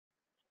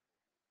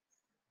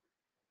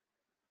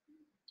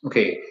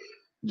Okay.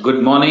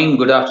 Good morning,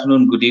 good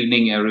afternoon, good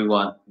evening,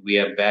 everyone. We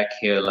are back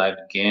here live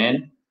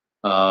again.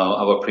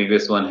 Our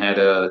previous one had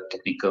a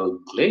technical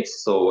glitch,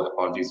 so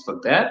apologies for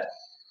that.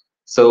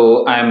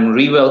 So I'm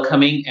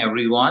re-welcoming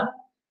everyone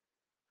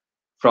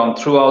from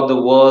throughout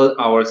the world,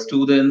 our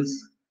students.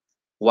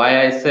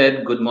 Why I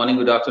said good morning,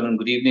 good afternoon,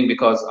 good evening,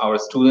 because our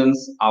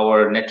students,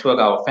 our network,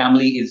 our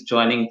family is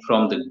joining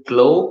from the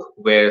globe,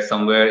 where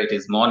somewhere it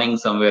is morning,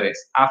 somewhere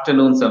it's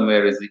afternoon,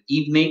 somewhere it's the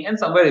evening, and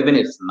somewhere even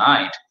it's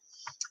night.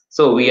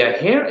 So we are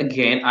here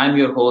again. I'm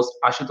your host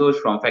Ashutosh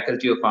from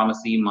Faculty of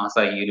Pharmacy,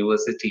 MAHSA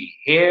University.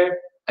 Here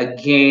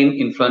again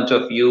in front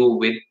of you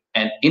with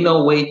an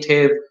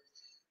innovative,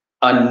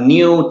 a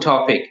new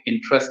topic,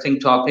 interesting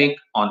topic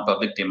on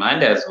public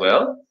demand as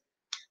well,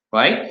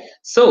 right?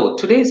 So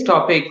today's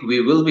topic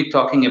we will be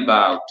talking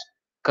about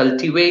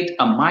cultivate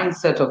a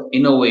mindset of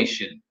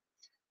innovation.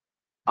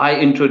 I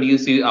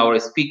introduce you our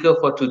speaker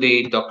for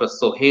today, Dr.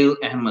 Sohail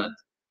Ahmed,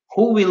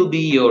 who will be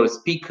your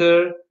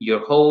speaker, your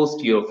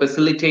host, your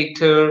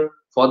facilitator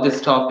for this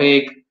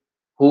topic,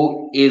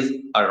 who is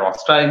a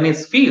rockstar in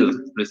his field,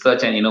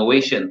 research and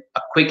innovation.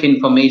 A quick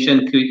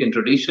information, quick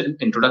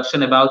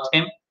introduction about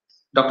him.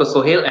 Dr.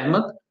 Sohail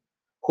Ahmed,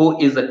 who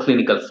is a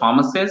clinical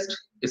pharmacist,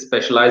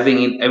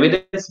 specializing in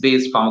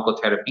evidence-based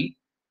pharmacotherapy,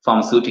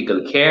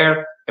 pharmaceutical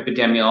care,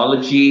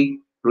 epidemiology,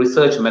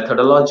 research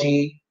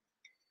methodology.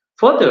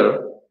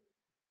 Further,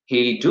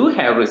 he do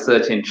have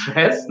research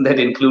interests that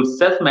include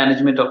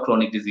self-management of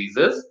chronic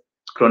diseases.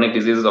 Chronic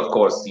diseases, of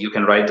course, you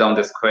can write down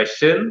this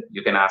question.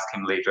 You can ask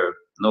him later,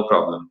 no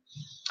problem.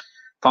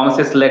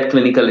 Pharmacist-led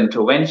clinical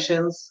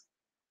interventions,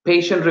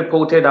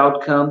 patient-reported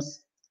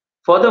outcomes.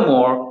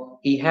 Furthermore,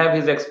 he have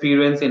his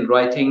experience in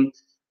writing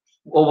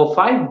over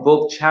 5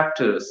 book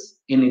chapters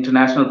in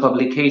international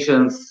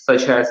publications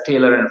such as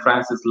Taylor and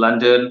Francis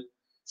London,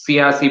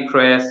 CRC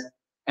Press,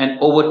 and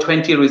over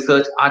 20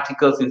 research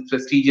articles in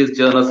prestigious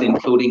journals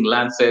including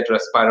Lancet,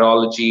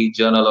 Respirology,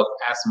 Journal of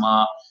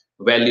Asthma,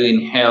 Value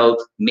in Health,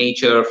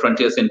 Nature,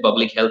 Frontiers in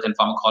Public Health and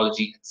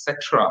Pharmacology,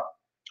 etc.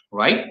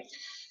 Right?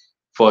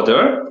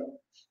 Further,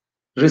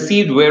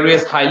 received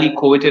various highly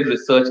coveted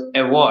research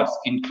awards,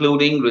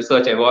 including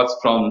research awards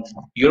from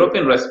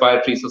European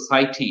Respiratory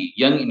Society,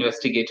 Young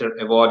Investigator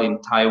Award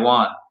in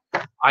Taiwan,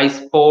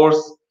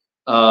 iSpores,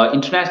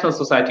 International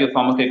Society of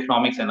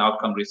Pharmacoeconomics and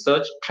Outcome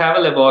Research,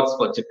 travel awards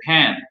for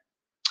Japan,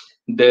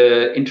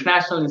 the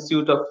International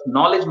Institute of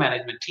Knowledge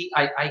Management,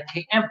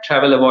 TIIKM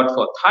Travel Award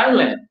for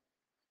Thailand,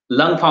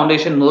 Lung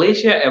Foundation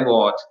Malaysia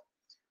Award.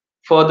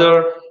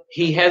 Further,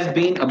 he has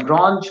been a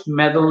bronze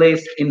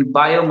medalist in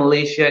Bio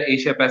Malaysia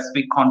Asia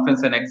Pacific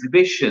Conference and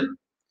Exhibition,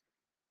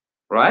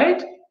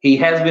 right? He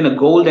has been a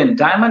gold and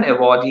diamond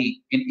awardee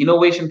in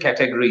innovation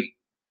category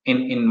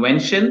in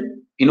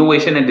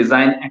innovation and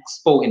design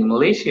expo in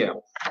Malaysia.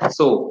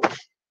 So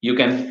you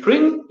can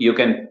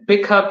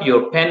pick up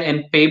your pen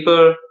and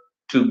paper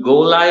to go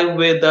live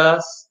with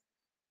us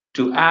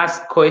to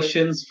ask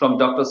questions from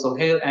Dr.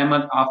 Sohail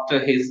Ahmed after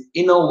his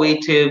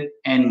innovative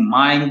and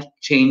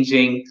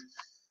mind-changing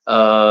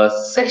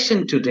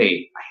session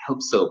today. I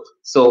hope so.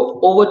 So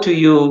over to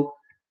you,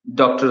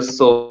 Dr.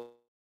 Sohail,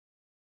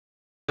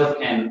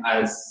 and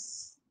I'll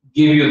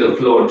give you the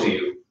floor to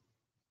you.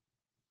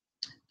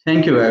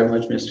 Thank you very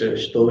much, Mr.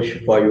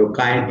 Stosh, for your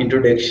kind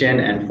introduction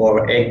and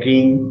for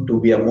agreeing to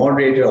be a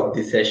moderator of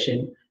this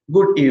session.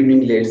 Good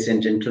evening, ladies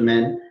and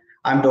gentlemen.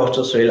 I'm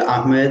Dr. Sohail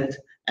Ahmed,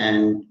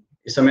 and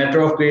it's a matter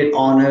of great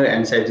honor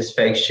and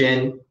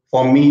satisfaction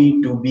for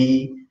me to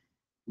be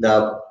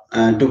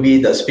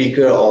the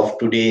speaker of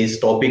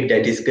today's topic,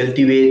 that is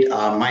cultivate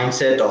a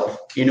mindset of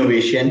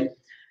innovation.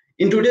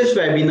 In today's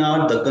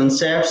webinar, the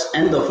concepts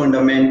and the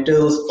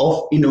fundamentals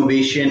of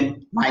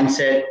innovation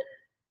mindset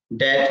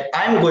that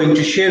I'm going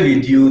to share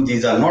with you,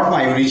 these are not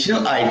my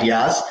original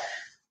ideas.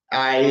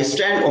 I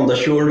stand on the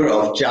shoulder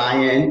of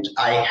giant.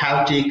 I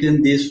have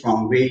taken this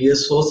from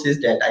various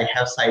sources that I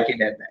have cited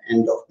at the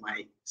end of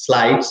my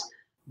slides.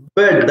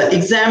 But the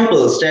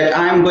examples that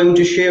I'm going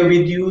to share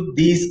with you,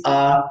 these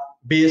are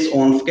based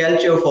on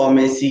culture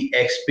pharmacy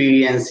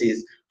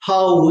experiences,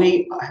 how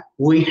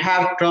we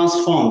have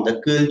transformed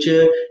the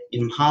culture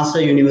in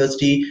MAHSA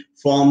University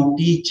from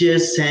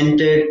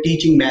teacher-centered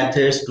teaching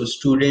methods to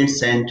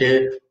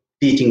student-centered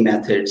teaching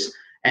methods,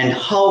 and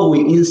how we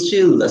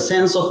instill a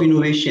sense of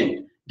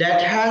innovation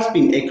that has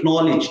been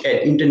acknowledged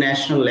at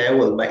international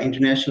level by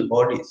international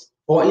bodies.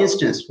 For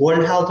instance,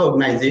 World Health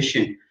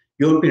Organization,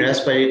 European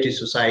Respiratory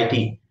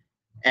Society,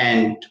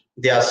 and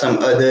there are some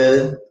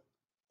other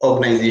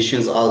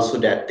organizations also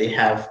that they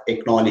have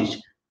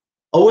acknowledged.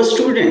 Our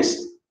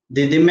students,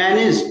 they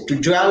managed to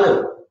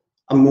develop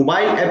a mobile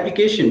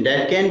application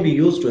that can be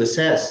used to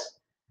assess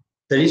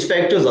the risk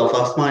factors of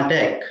asthma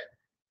attack,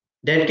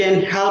 that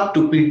can help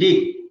to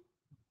predict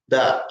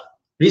the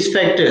risk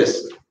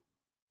factors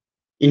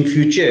in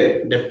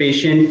future the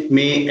patient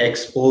may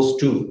expose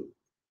to.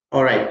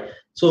 All right.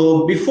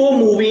 So before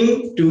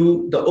moving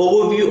to the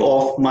overview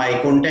of my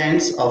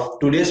contents of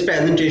today's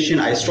presentation,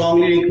 I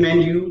strongly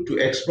recommend you to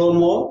explore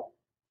more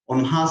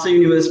on MAHSA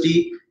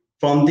University.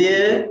 From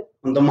there,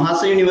 on the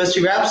MAHSA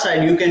University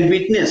website, you can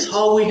witness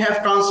how we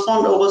have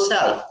transformed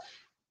ourselves,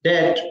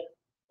 that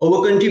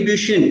our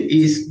contribution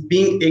is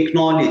being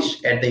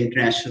acknowledged at the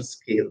international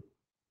scale.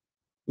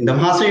 In the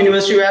MAHSA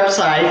University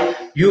website,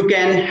 you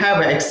can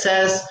have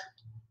access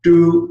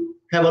to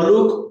have a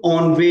look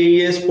on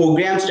various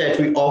programs that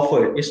we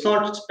offer. It's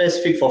not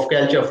specific for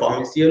culture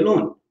pharmacy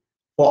alone,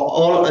 for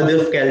all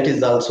other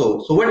faculties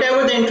also. So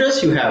whatever the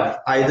interest you have,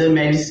 either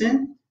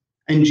medicine,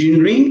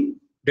 engineering,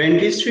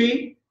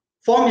 dentistry,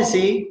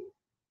 pharmacy,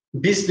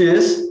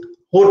 business,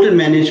 hotel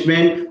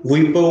management,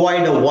 we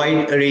provide a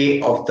wide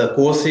array of the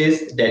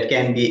courses that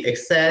can be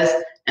accessed,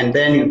 and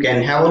then you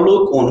can have a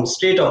look on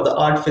state of the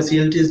art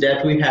facilities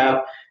that we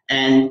have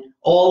and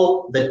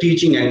all the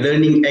teaching and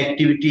learning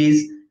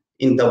activities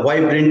in the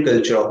vibrant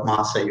culture of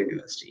MAHSA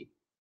University.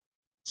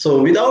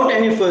 So without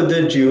any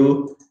further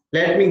ado,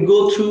 let me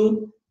go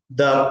through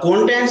the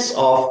contents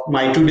of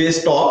my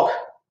today's talk.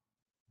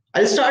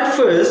 I'll start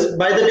first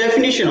by the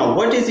definition of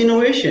what is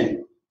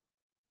innovation,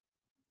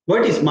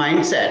 what is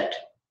mindset.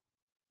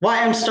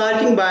 Why I'm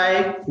starting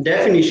by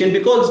definition?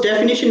 Because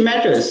definition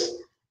matters.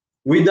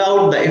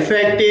 Without the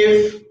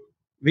effective,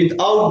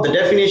 without the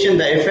definition,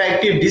 the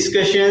effective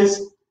discussions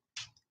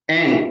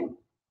and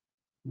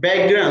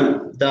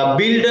background, the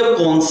build-up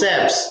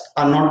concepts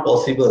are not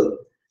possible.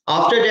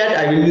 After that,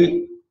 I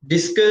will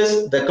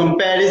discuss the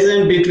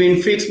comparison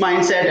between fixed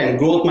mindset and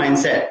growth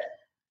mindset.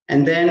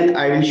 And then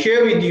I will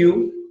share with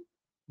you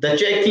the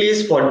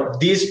checklist for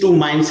these two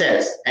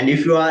mindsets. And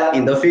if you are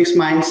in the fixed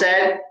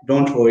mindset,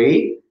 don't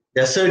worry.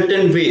 There are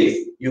certain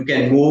ways you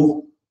can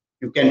move,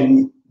 you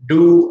can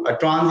do a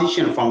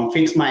transition from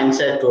fixed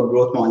mindset to a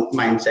growth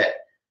mindset.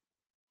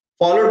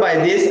 Followed by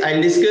this,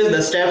 I'll discuss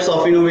the steps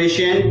of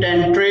innovation,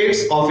 10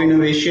 traits of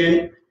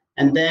innovation,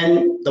 and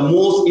then the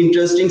most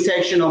interesting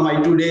section of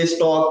my today's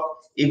talk,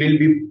 it will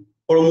be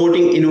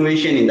promoting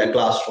innovation in the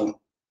classroom.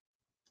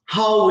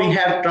 How we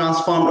have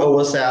transformed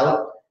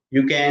ourselves.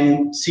 You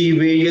can see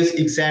various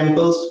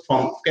examples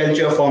from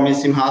culture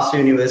pharmacy, MAHSA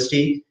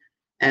University,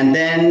 and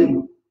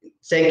then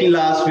second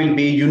last will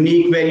be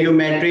unique value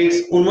metrics.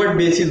 On what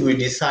basis we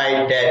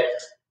decide that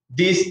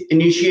this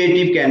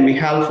initiative can be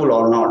helpful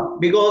or not?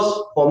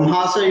 Because for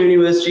MAHSA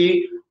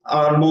University,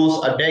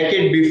 almost a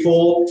decade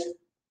before,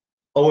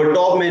 our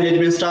top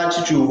management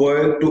started to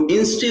work to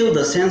instill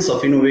the sense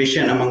of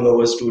innovation among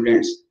our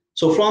students.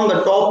 So from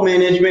the top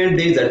management,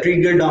 there is a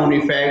trigger down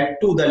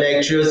effect to the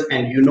lecturers,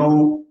 and you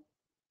know,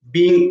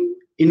 being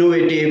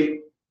innovative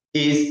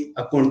is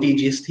a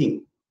contagious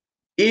thing.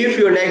 If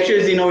your lecture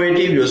is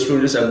innovative, your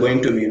students are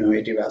going to be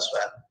innovative as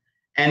well.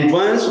 And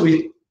once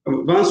we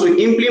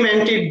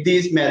implemented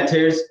these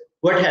methods,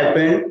 what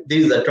happened? There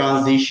is a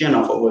transition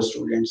of our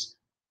students.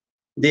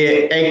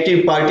 Their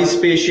active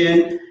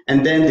participation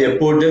and then their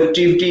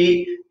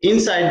productivity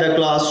inside the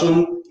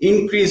classroom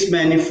increased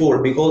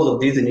manifold because of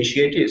these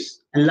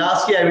initiatives. And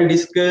lastly, I will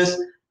discuss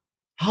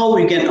how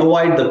we can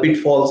avoid the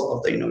pitfalls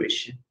of the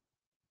innovation.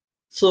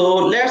 So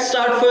let's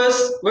start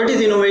first. What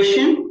is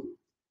innovation?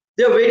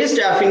 There are various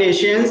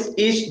definitions.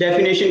 Each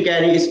definition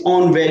carries its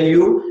own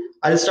value.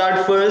 I'll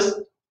start first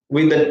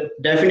with the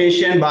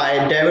definition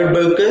by David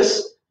Burkus.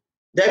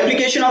 The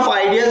application of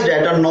ideas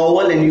that are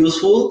novel and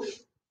useful.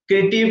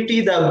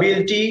 Creativity, the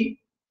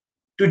ability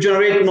to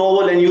generate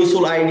novel and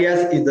useful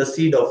ideas, is the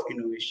seed of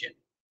innovation.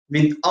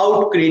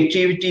 Without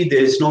creativity,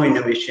 there is no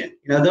innovation.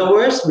 In other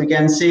words, we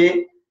can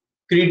say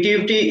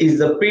creativity is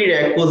the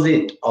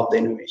prerequisite of the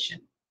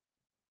innovation.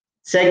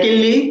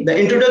 Secondly, the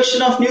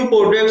introduction of new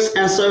products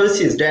and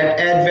services that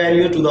add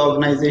value to the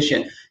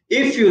organization.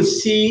 If you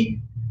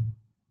see,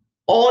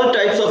 all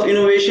types of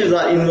innovations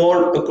are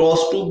involved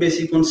across two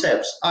basic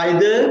concepts.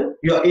 Either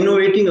you are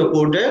innovating a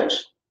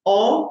product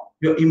or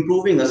you're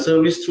improving a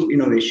service through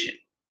innovation.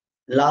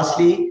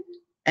 Lastly,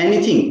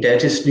 anything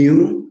that is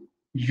new,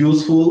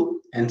 useful,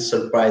 and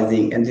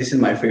surprising. And this is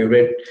my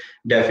favorite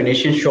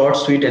definition, short,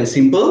 sweet, and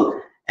simple.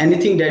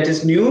 Anything that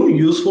is new,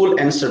 useful,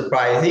 and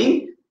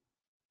surprising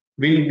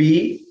will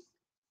be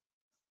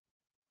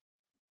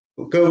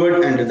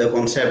covered under the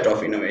concept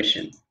of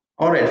innovation.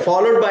 All right,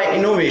 followed by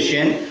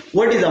innovation,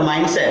 what is a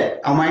mindset?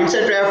 A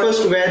mindset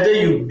refers to whether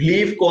you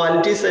believe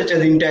qualities such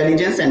as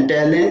intelligence and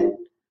talent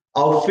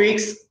are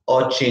fixed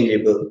or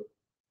changeable.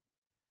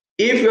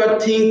 If you are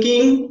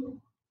thinking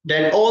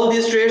that all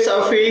these traits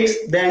are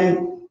fixed,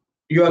 then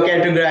you are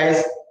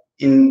categorized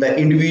in the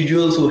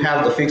individuals who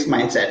have the fixed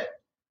mindset.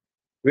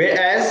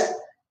 Whereas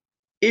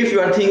if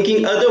you are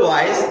thinking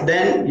otherwise,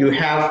 then you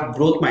have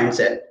growth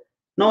mindset.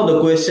 Now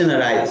the question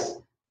arises,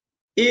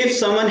 if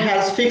someone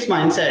has fixed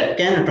mindset,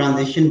 can a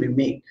transition be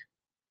made?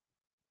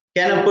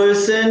 Can a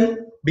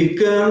person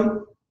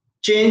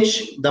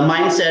change the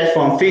mindset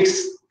from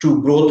fixed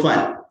to growth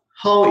one?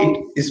 How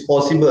it is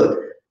possible?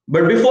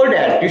 But before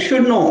that, you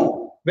should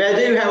know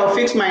whether you have a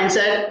fixed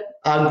mindset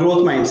or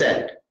growth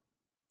mindset.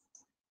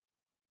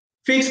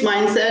 Fixed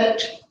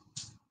mindset,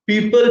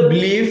 people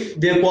believe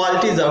their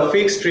qualities are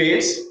fixed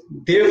traits,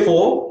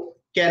 therefore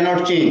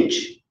cannot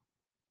change.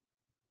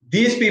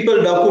 These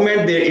people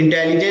document their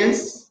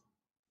intelligence,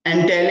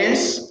 and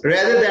talents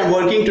rather than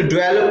working to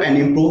develop and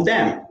improve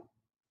them.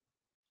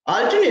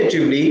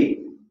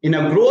 Alternatively, in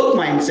a growth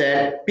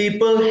mindset,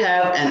 people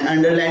have an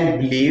underlying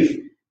belief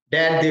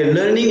that their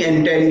learning and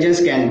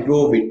intelligence can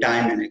grow with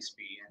time and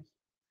experience.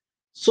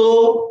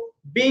 So,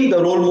 being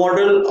the role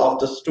model of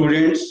the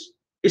students,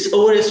 it's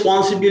our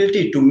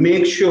responsibility to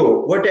make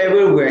sure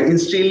whatever we are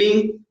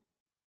instilling,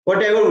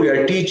 whatever we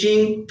are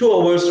teaching to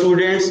our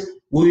students,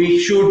 we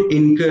should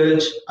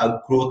encourage a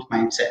growth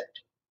mindset.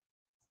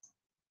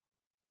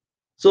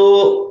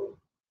 So,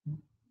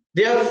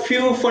 there are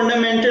few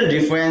fundamental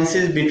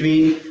differences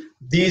between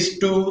these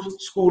two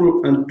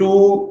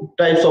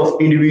types of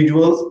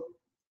individuals.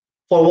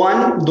 For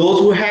one, those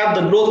who have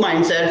the growth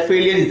mindset,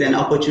 failure is an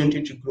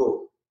opportunity to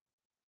grow.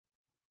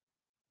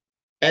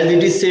 As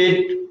it is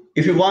said,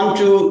 if you want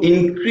to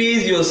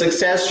increase your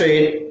success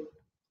rate,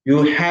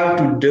 you have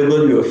to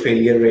double your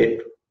failure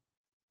rate.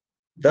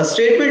 The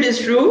statement is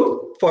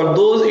true for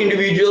those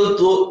individuals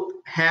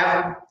who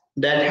have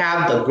that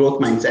have the growth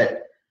mindset.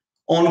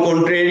 On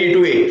contrary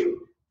to it,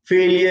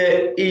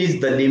 failure is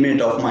the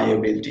limit of my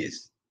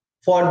abilities.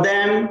 For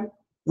them,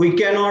 we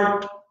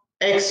cannot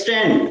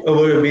extend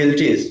our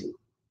abilities.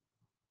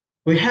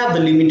 We have the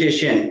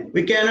limitation.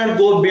 We cannot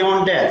go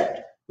beyond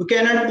that. We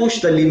cannot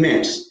push the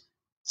limits.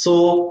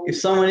 So if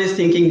someone is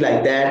thinking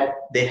like that,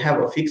 they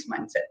have a fixed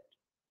mindset.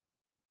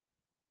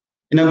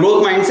 In a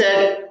growth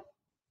mindset,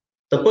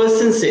 the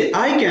person say,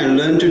 I can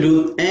learn to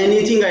do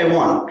anything I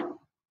want.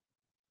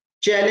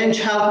 Challenge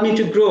help me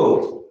to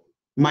grow.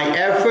 My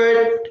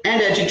effort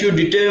and attitude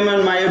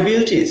determine my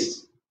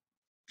abilities.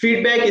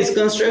 Feedback is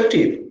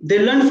constructive. They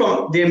learn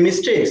from their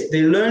mistakes.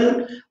 They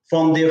learn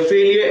from their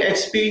failure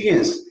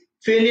experience.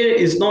 Failure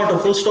is not a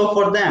full stop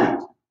for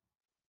them.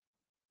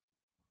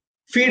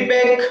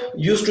 Feedback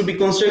used to be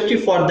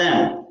constructive for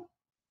them.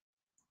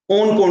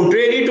 On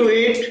contrary to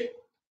it,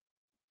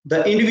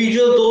 the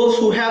individual, those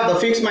who have the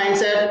fixed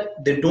mindset,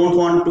 they don't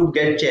want to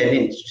get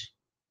challenged.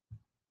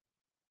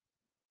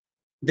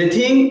 They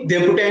think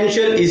their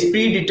potential is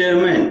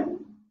predetermined.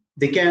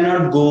 They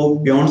cannot go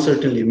beyond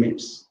certain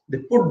limits. They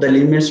put the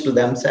limits to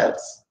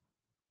themselves.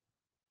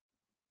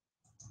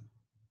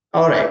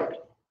 All right.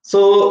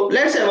 So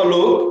let's have a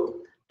look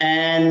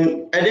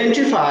and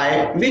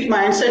identify which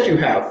mindset you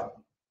have.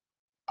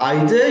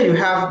 Either you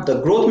have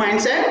the growth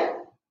mindset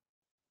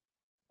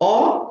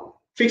or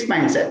fixed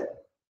mindset.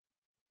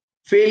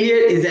 Failure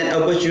is an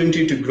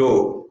opportunity to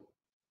grow.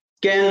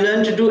 Can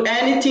learn to do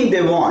anything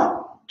they want.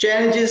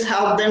 Challenges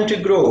help them to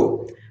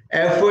grow.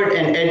 Effort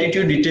and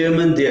attitude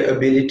determine their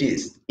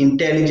abilities.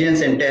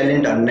 Intelligence and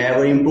talent are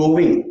never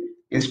improving.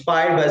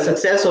 Inspired by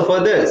success of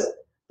others.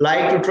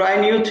 Like to try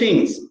new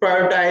things.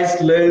 Prioritize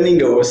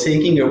learning over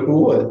seeking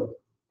approval.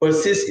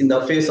 Persist in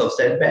the face of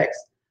setbacks.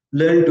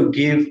 Learn to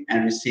give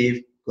and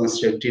receive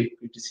constructive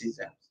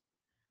criticism.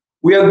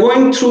 We are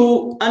going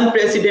through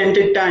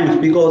unprecedented times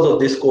because of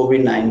this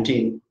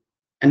COVID-19.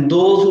 And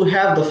those who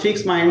have the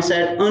fixed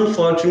mindset,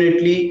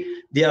 unfortunately,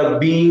 they are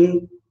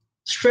being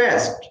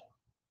stressed.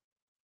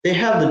 They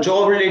have the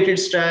job related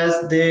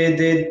stress.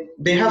 They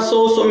have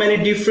so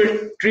many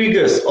different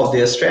triggers of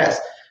their stress.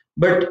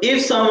 But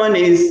if someone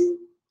is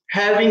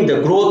having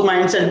the growth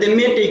mindset, they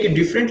may take it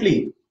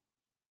differently.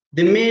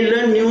 They may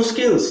learn new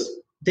skills.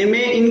 They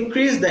may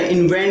increase the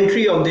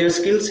inventory of their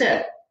skill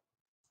set.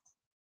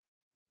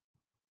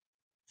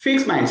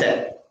 Fixed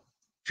mindset.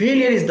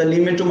 Failure is the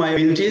limit to my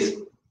abilities.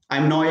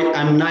 I'm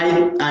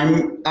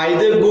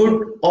either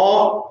good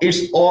or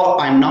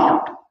I'm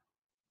not.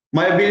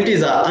 My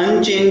abilities are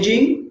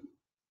unchanging.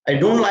 I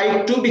don't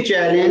like to be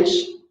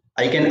challenged.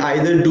 I can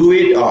either do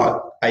it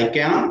or I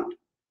can't.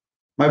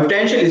 My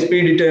potential is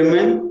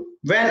predetermined.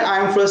 When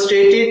I'm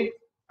frustrated,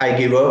 I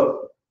give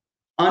up.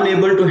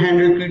 Unable to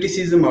handle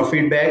criticism or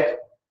feedback,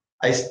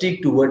 I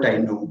stick to what I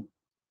know,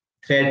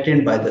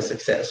 threatened by the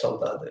success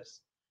of the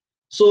others.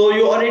 So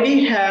you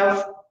already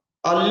have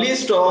a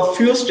list of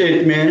few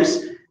statements,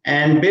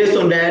 and based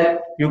on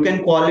that, you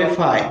can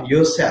qualify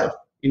yourself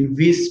in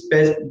which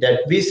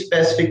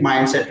specific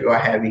mindset you are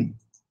having.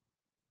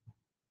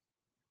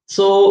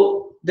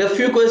 So there are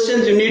few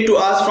questions you need to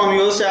ask from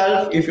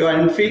yourself. If you are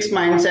in fixed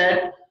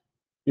mindset,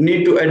 you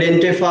need to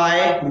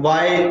identify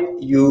why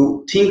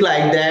you think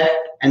like that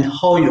and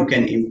how you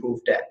can improve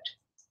that.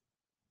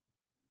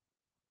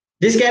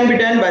 This can be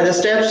done by the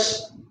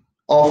steps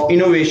of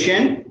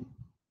innovation.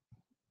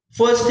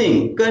 First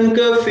thing,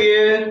 conquer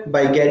fear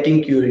by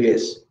getting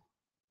curious.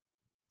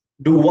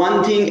 Do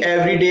one thing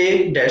every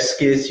day that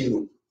scares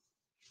you.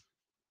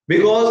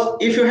 Because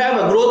if you have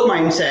a growth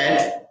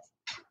mindset,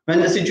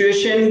 when the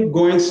situation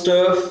going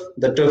tough,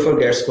 the tougher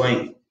gets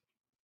going.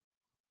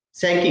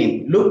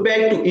 Second, look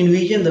back to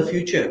envision the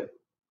future.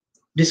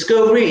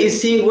 Discovery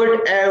is seeing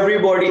what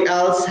everybody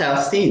else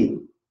has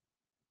seen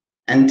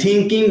and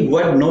thinking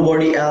what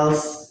nobody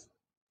else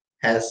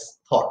has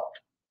thought.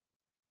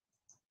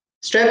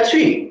 Step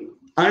 3,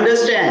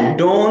 understand,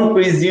 don't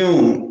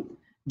presume.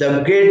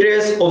 The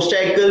greatest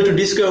obstacle to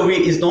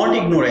discovery is not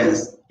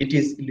ignorance, it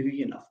is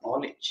illusion of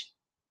knowledge.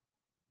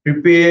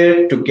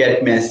 Prepare to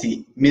get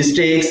messy.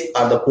 Mistakes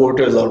are the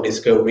portals of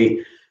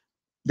discovery.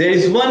 There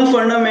is one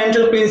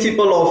fundamental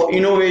principle of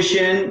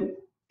innovation.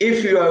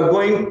 If you are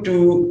going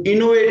to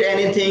innovate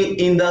anything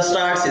in the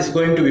starts, it's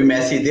going to be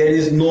messy. There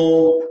is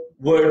no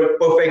word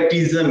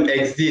perfectism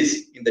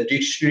exists in the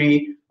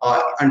dictionary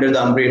under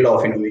the umbrella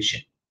of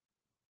innovation.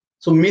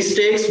 So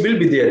mistakes will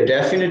be there.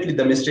 Definitely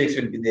the mistakes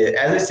will be there.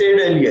 As I said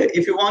earlier,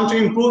 if you want to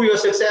improve your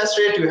success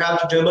rate, you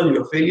have to double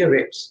your failure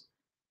rates.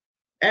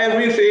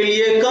 Every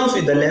failure comes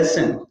with a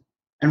lesson.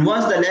 And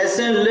once the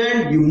lesson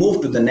learned, you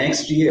move to the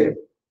next year.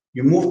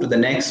 You move to the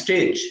next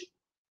stage.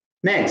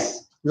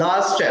 Next,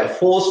 last step,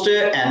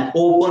 foster an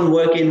open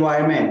work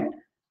environment.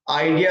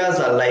 Ideas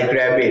are like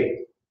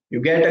rabbit.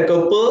 You get a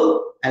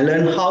couple and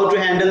learn how to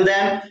handle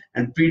them,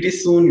 and pretty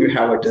soon you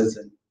have a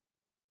dozen.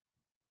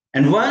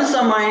 And once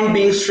a mind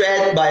being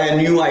stretched by a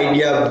new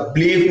idea,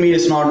 believe me,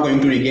 it's not going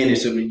to regain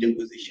its original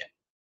position.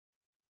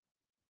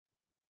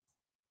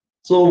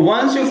 So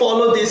once you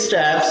follow these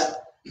steps,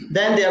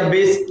 then there are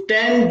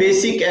 10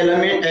 basic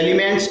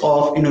elements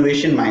of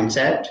innovation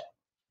mindset.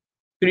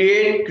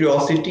 Create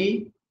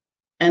curiosity,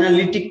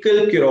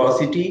 analytical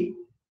curiosity,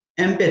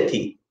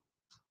 empathy,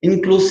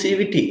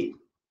 inclusivity,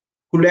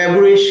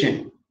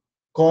 collaboration,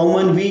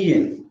 common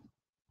vision,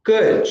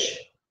 courage,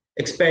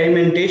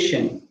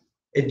 experimentation,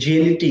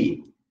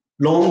 agility,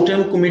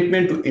 long-term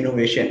commitment to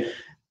innovation.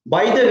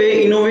 By the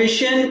way,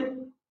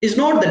 innovation is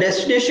not the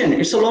destination,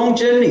 it's a long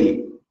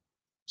journey.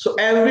 So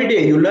every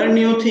day you learn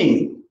new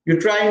thing, you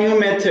try new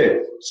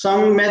method.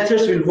 Some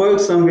methods will work,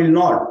 some will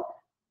not.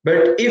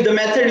 But if the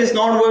method is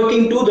not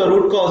working, do the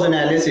root cause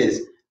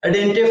analysis.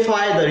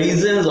 Identify the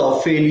reasons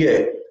of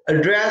failure.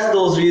 Address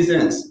those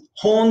reasons.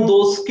 Hone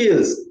those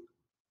skills.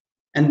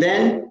 And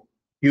then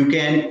you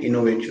can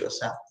innovate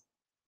yourself.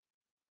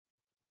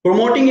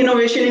 Promoting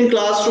innovation in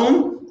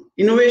classroom.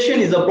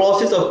 Innovation is the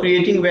process of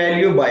creating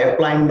value by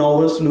applying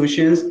novel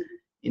solutions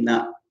in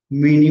a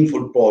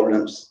meaningful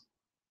problems.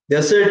 There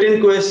are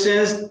certain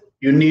questions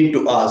you need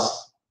to ask.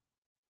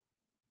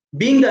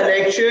 Being the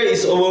lecturer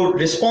is our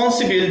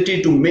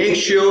responsibility to make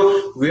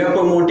sure we are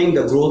promoting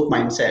the growth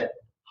mindset.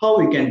 How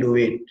we can do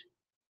it?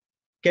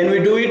 Can we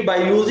do it by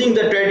using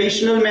the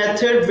traditional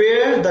method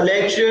where the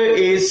lecturer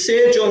is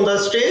sage on the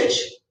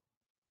stage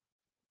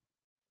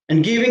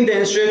and giving the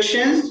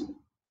instructions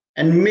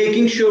and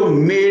making sure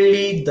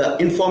merely the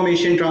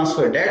information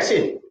transfer, that's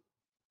it?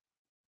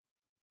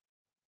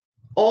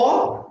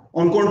 Or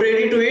on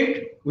contrary to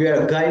it, we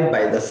are guided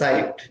by the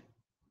side.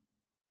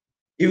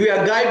 If we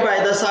are guided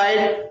by the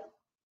side,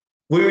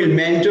 we will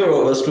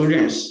mentor our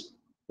students,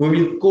 we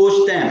will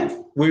coach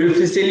them, we will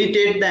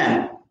facilitate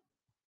them,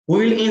 we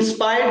will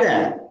inspire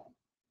them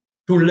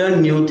to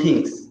learn new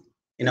things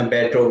in a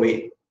better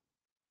way.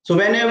 So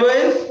whenever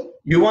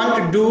you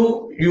want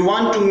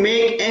to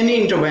make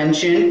any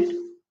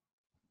intervention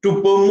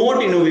to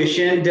promote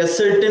innovation, there are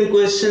certain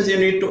questions you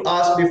need to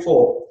ask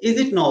before. Is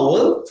it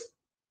novel?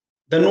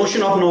 The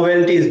notion of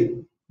novelty is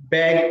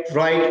backed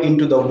right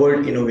into the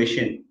word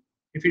innovation.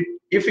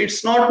 If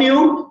it's not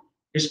new,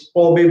 it's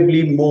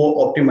probably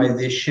more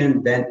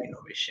optimization than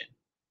innovation.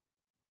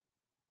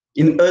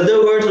 In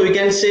other words, we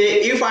can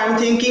say if I'm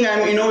thinking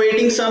I'm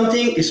innovating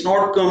something, it's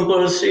not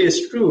compulsory,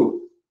 it's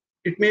true.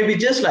 It may be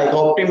just like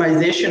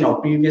optimization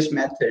of previous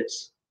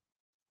methods.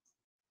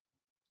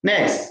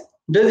 Next,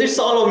 does it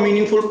solve a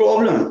meaningful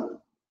problem?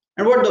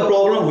 And what the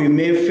problem we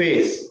may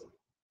face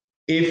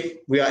if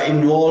we are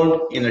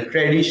involved in a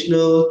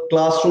traditional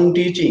classroom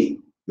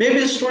teaching?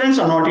 Maybe students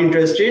are not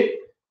interested.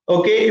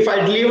 Okay, if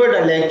I delivered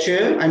a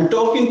lecture, I'm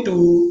talking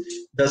to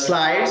the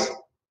slides.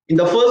 In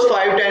the first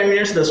 5-10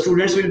 minutes, the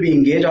students will be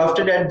engaged.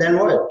 After that, then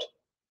what?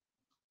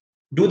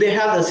 Do they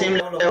have the same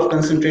level of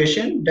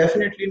concentration?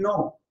 Definitely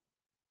no.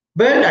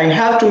 But I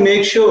have to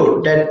make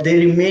sure that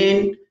they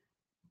remain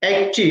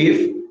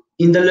active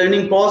in the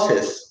learning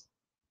process.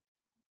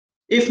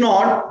 If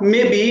not,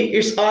 maybe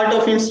it's art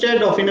of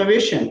instead of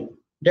innovation.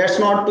 That's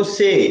not to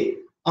say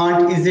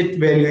art is it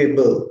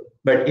valuable,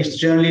 but it's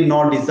generally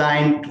not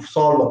designed to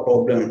solve a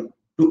problem.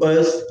 To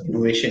us,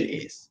 innovation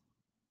is.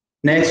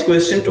 Next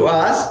question to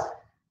ask,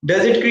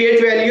 does it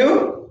create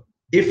value?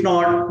 If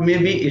not,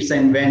 maybe it's an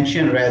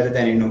invention rather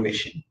than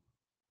innovation.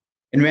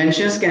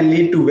 Inventions can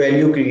lead to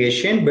value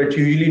creation, but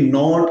usually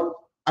not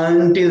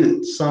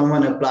until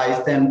someone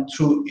applies them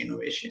through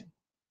innovation.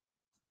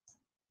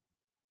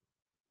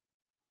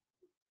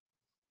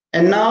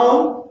 And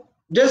now,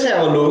 just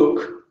have a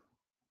look.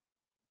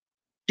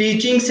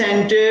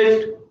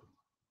 Teaching-centered,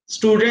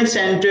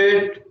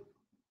 student-centered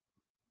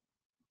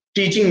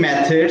teaching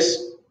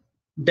methods,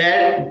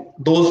 that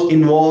those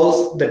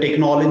involves the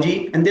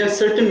technology, and there are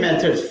certain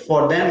methods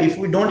for them. If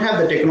we don't have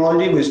the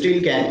technology, we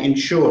still can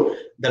ensure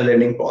the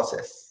learning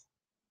process.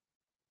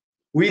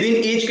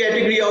 Within each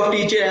category of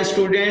teacher and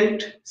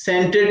student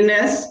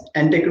centeredness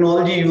and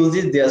technology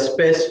uses their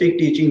specific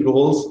teaching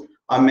roles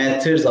or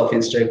methods of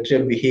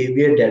instructor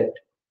behavior that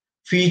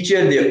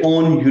feature their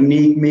own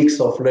unique mix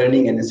of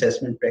learning and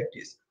assessment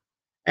practice.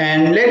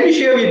 And let me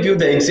share with you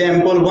the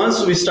example.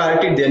 Once we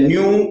started the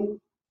new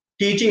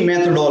teaching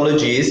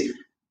methodologies,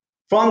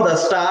 from the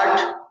start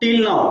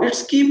till now,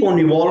 it's keep on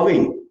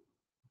evolving.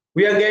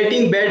 We are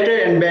getting better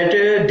and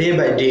better day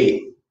by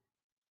day.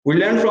 We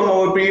learn from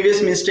our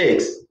previous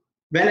mistakes.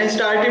 When I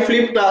started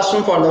flipped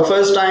classroom for the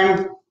first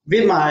time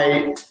with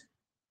my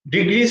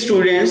degree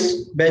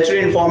students, bachelor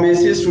in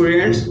pharmacy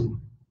students,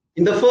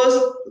 in the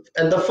first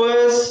at the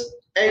first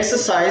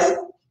exercise,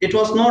 it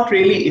was not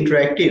really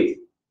interactive.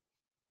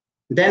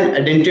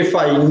 Then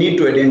you need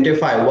to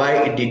identify why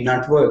it did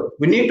not work.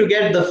 We need to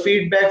get the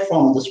feedback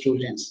from the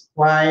students,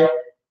 why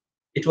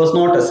it was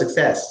not a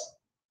success.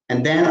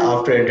 And then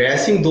after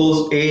addressing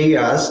those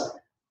areas,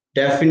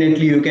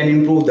 definitely you can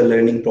improve the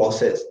learning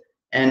process.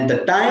 And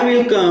the time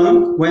will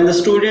come when the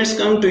students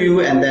come to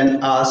you and then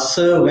ask,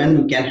 sir,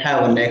 when we can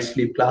have a next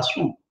flip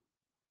classroom.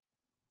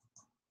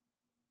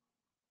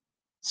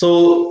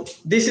 So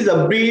this is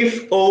a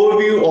brief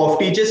overview of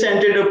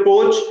teacher-centered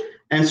approach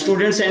and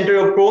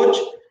student-centered approach.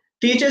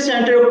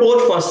 Teacher-centered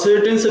approach for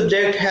certain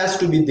subject has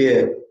to be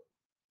there.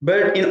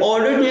 But in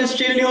order to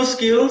instill new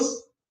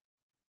skills,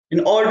 in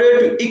order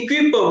to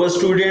equip our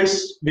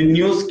students with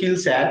new skill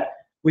set,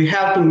 we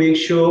have to make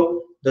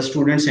sure the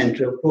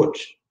student-centered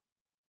approach.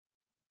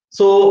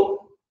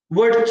 So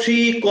what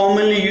three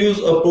commonly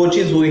used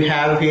approaches we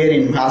have here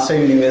in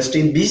MAHSA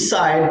University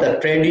beside the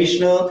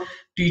traditional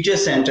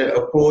teacher-centered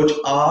approach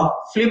are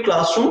flip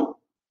classroom,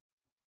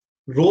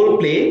 role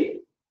play,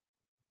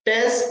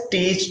 test,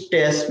 teach,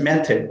 test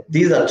method.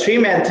 These are three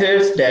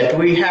methods that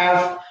we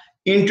have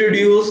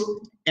introduced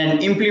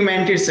and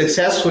implemented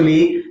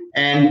successfully,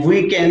 and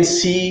we can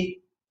see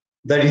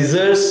the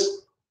results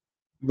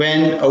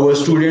when our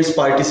students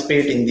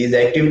participate in these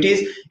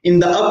activities. In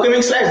the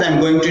upcoming slides,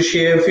 I'm going to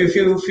share a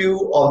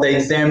few of the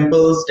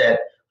examples that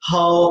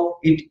how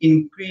it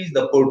increased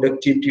the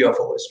productivity of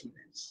our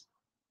students.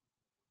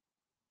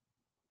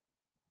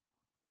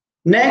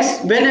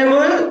 Next,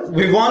 whenever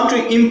we want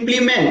to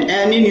implement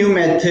any new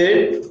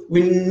method,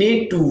 we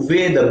need to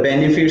weigh the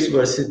benefits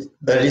versus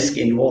the risk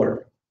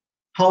involved.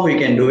 How we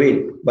can do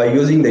it? By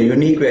using the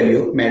unique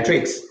value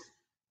matrix.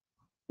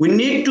 We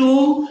need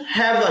to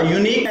have a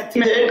unique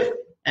method,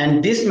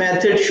 and this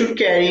method should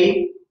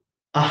carry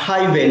a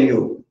high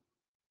value.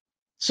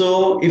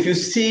 So if you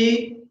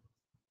see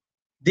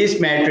this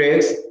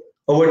matrix,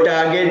 our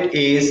target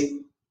is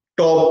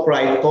top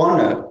right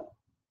corner.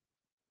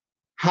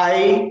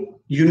 High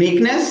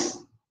uniqueness,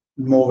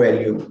 more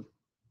value.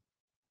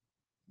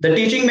 The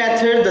teaching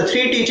method, the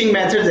three teaching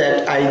methods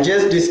that I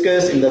just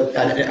discussed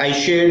I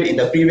shared in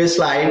the previous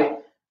slide,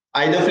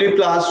 either flip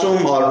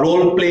classroom or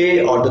role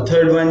play, or the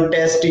third one,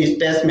 test, teach,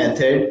 test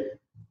method.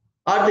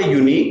 Are they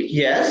unique?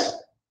 Yes.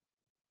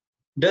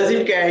 Does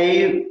it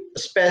carry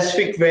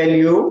specific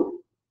value?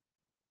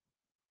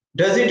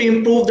 Does it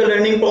improve the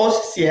learning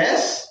process?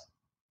 Yes.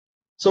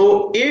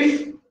 So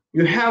if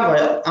you have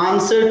an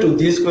answer to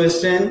this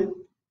question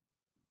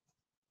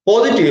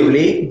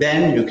positively,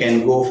 then you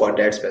can go for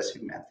that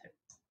specific method.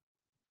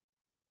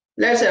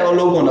 Let's have a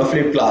look on a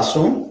flipped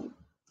classroom.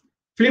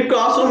 Flipped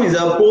classroom is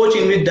an approach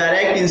in which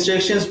direct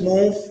instructions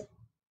move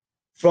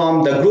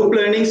from the group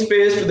learning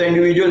space to the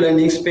individual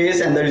learning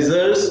space, and the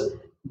results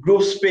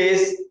group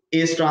space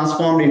is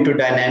transformed into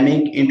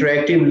dynamic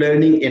interactive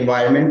learning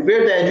environment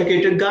where the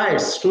educator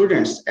guides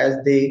students as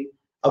they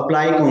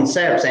apply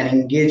concepts and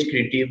engage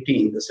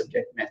creativity in the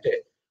subject matter.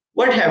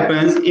 What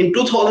happens in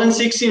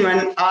 2016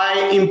 when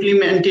I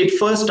implemented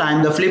first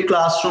time the flipped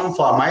classroom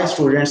for my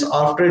students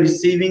after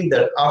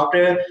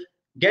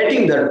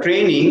getting the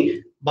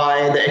training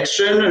by the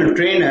external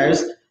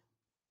trainers.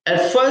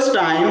 At first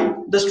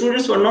time, the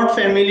students were not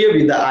familiar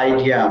with the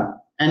idea,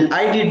 and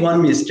I did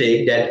one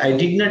mistake that I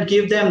did not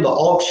give them the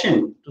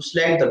option to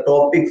select the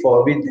topic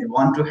for which they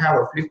want to have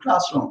a flipped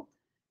classroom.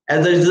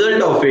 As a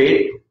result of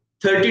it,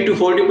 30 to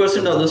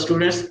 40% of the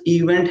students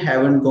even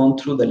haven't gone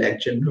through the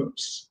lecture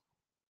notes.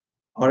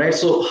 All right,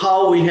 so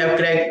how we have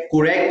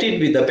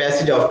corrected with the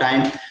passage of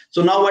time.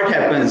 So now what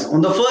happens?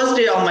 On the first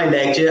day of my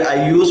lecture,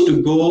 I used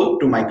to go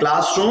to my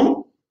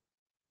classroom,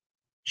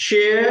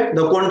 share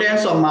the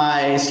contents of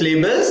my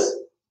syllabus,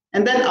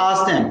 and then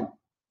ask them,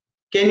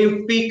 can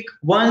you pick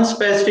one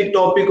specific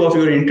topic of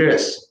your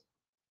interest?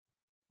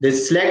 They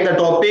select the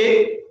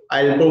topic,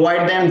 I'll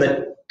provide them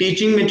the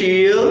teaching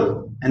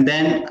material, and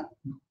then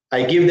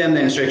I give them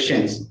the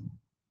instructions.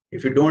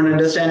 If you don't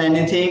understand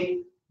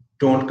anything,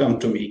 don't come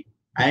to me.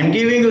 I am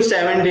giving you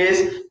 7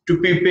 days to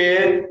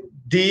prepare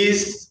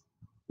these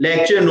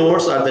lecture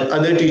notes or the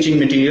other teaching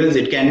materials.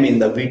 It can be in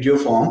the video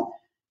form.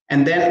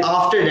 And then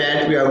after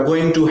that, we are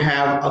going to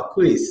have a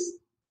quiz.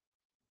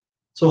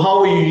 So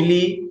how we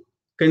usually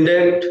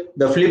conduct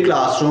the flipped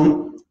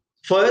classroom?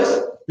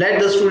 First, let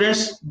the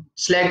students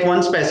select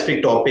one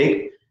specific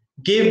topic,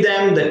 give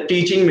them the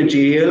teaching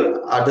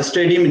material or the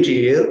study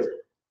material,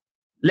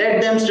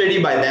 let them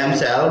study by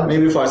themselves,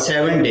 maybe for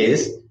 7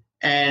 days,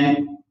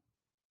 and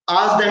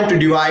ask them to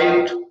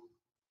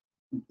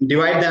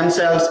divide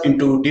themselves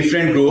into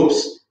different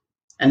groups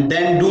and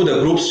then do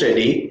the group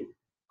study.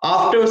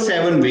 After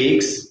 7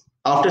 weeks,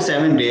 after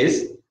 7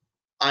 days,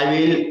 I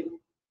will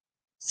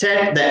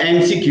set the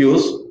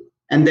MCQs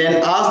and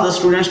then ask the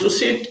students to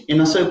sit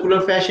in a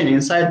circular fashion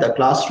inside the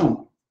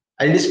classroom.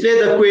 I'll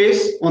display the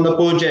quiz on the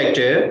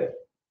projector,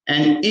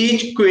 and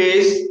each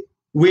quiz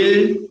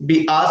will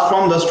be asked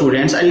from the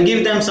students. I'll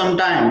give them some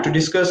time to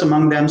discuss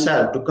among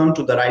themselves to come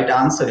to the right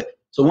answer.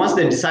 So once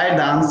they decide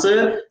the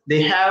answer,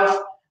 they have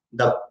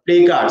the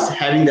play cards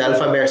having the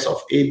alphabets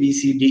of A, B,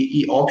 C, D,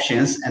 E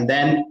options, and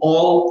then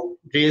all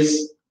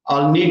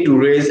need to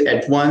raise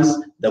at once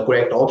the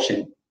correct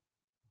option.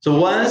 So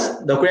once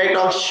the correct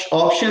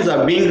options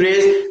are being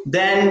raised,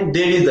 then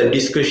there is a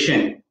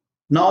discussion.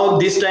 Now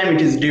this time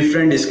it is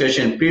different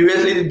discussion.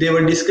 Previously they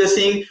were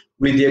discussing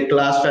with their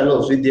class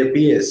fellows, with their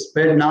peers,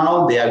 but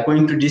now they are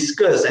going to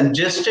discuss and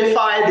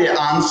justify their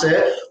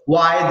answer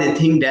why they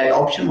think that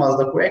option was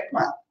the correct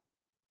one.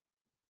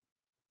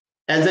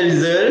 As a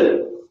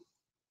result,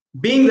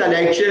 being the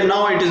lecturer,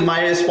 now it is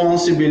my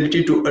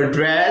responsibility to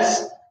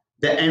address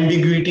the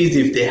ambiguities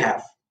if they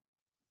have.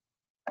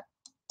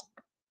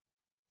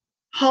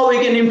 How we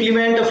can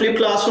implement a flipped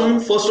classroom?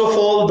 First of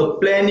all, the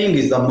planning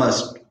is a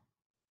must.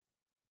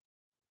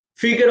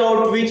 Figure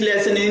out which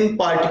lesson in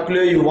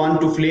particular you want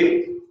to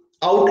flip,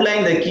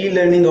 outline the key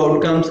learning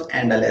outcomes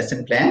and a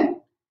lesson plan.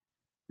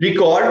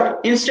 Record.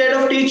 Instead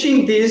of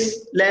teaching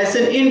this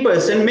lesson in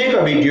person, make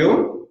a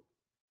video.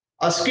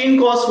 A screen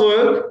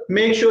coursework,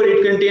 make sure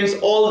it contains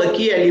all the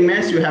key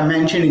elements you have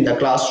mentioned in the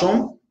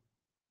classroom.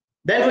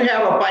 Then we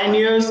have a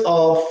pioneers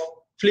of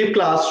flipped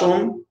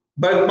classroom,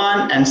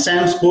 Bergman and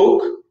Sam's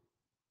book.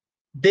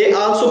 They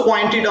also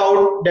pointed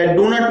out that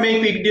do not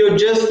make video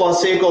just for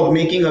sake of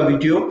making a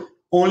video.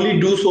 Only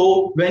do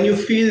so when you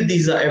feel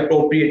these are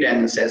appropriate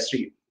and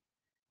necessary.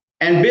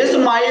 And based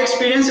on my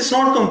experience, it's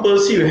not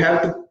compulsory you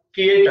have to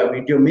create a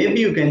video.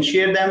 Maybe you can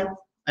share them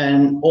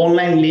an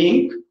online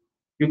link.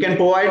 You can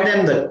provide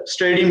them the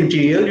study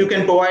material. You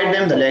can provide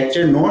them the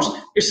lecture notes.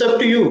 It's up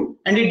to you.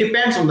 And it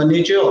depends on the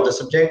nature of the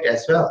subject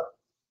as well.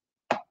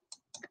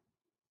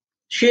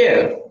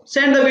 Share.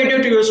 Send the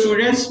video to your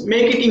students.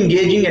 Make it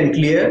engaging and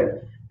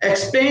clear.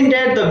 Explain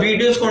that the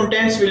video's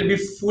contents will be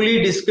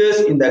fully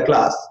discussed in the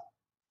class.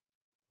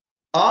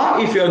 Or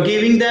if you are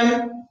giving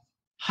them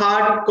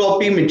hard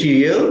copy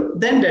material,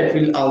 then that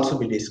will also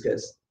be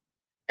discussed.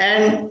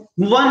 And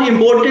one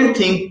important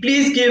thing,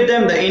 please give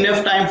them the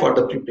enough time for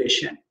the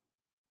preparation.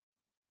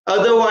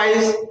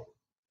 Otherwise,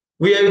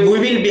 we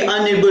will be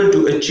unable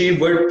to achieve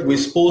what we're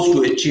supposed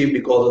to achieve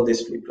because of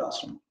this flipped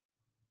classroom.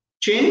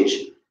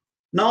 Change.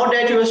 Now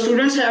that your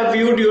students have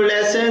viewed your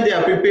lesson, they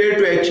are prepared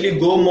to actually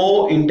go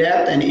more in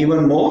depth and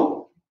even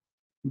more.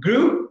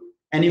 Group.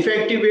 An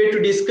effective way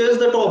to discuss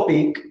the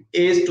topic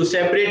is to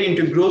separate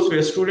into groups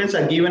where students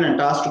are given a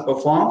task to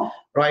perform,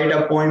 write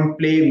a poem,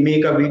 play,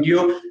 make a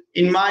video.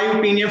 In my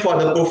opinion, for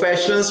the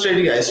professional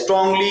study, I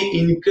strongly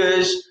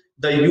encourage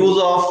the use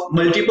of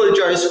multiple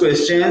choice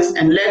questions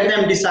and let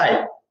them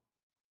decide.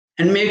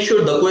 And make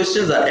sure the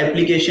questions are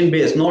application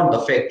based, not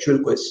the factual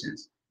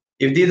questions.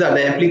 If these are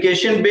the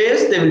application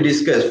based, they will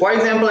discuss. For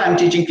example, I'm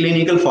teaching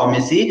clinical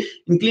pharmacy.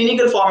 In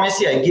clinical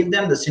pharmacy, I give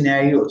them the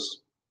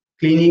scenarios,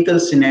 clinical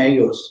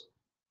scenarios.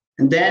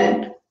 And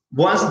then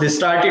once they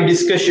started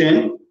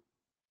discussion,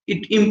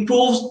 it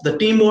improves the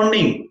team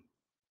bonding.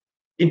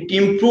 It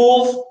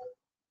improves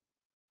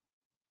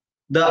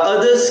the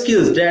other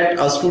skills that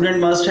a student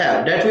must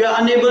have that we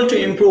are unable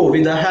to improve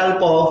with the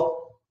help of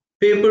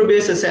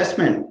paper-based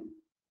assessment.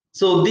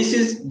 So this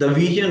is the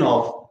vision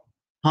of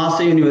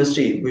MAHSA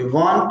University. We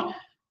want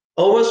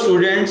our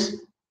students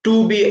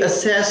to be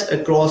assessed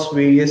across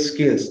various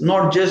skills,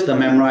 not just the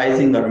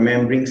memorizing or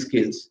remembering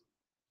skills.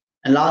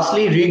 And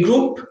lastly,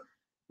 regroup.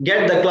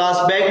 Get the class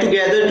back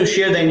together to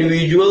share the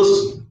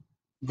individuals'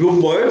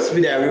 group works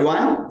with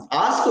everyone.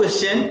 Ask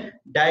questions,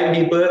 dive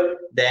deeper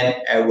than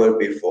ever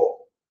before.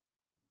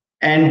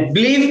 And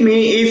believe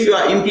me, if you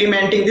are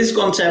implementing this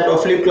concept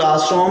of flipped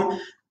classroom,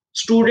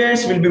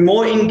 students will be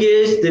more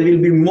engaged, they will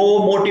be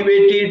more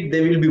motivated,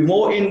 they will be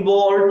more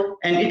involved,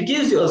 and it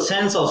gives you a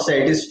sense of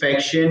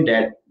satisfaction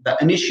that the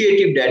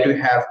initiative that you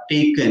have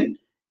taken,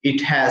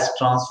 it has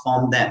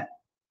transformed them.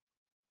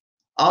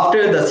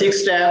 After the 6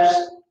 steps,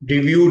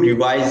 review,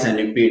 revise, and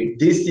repeat.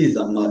 This is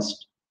a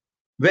must.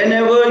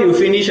 Whenever you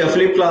finish a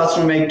flipped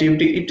classroom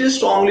activity, it is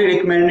strongly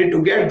recommended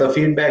to get the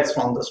feedbacks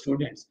from the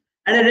students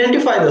and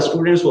identify the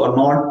students who are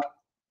not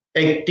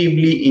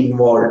actively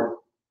involved.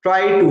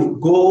 Try to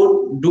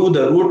go do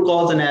the root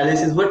cause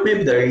analysis. What may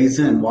be the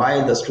reason why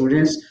the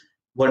students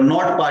were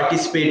not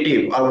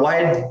participative or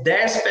why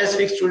that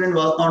specific student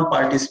was not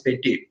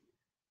participative,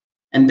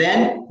 and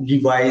then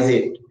revise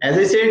it. As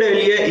I said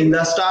earlier in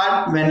the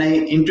start, when I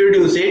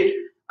introduced it,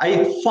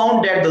 I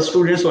found that the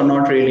students were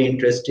not really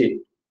interested.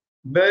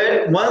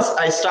 But once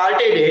I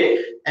started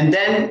it, and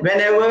then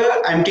whenever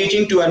I'm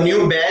teaching to a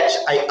new batch,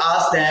 I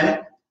ask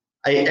them,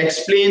 I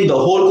explain the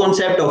whole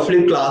concept of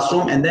flipped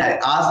classroom, and then I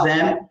ask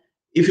them,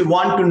 if you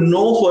want to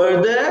know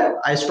further,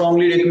 I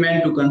strongly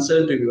recommend to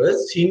consult with your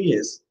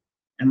seniors.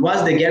 And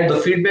once they get the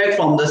feedback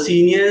from the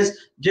seniors,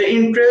 their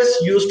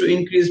interest used to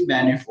increase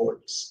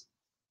manifolds.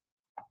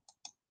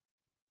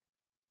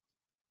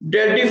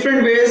 There are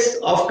different ways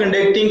of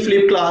conducting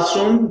flipped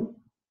classroom.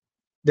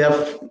 There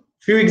are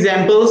few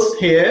examples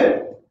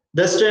here.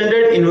 The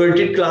standard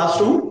inverted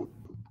classroom.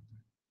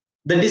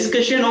 The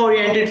discussion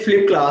oriented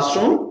flipped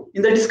classroom.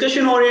 In the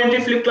discussion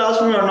oriented flipped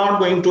classroom, you are not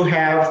going to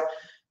have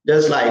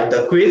just like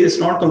the quiz. It's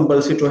not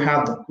compulsory to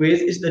have the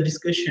quiz. It's the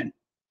discussion.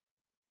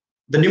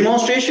 The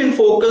demonstration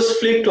focused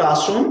flipped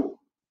classroom,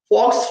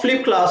 Fox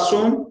flipped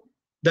classroom,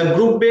 the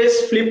group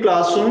based flipped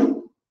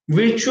classroom,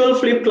 virtual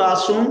flipped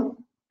classroom,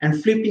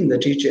 and flipping the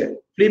teacher,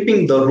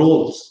 flipping the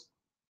roles.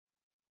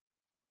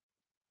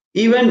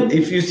 Even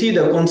if you see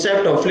the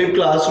concept of flipped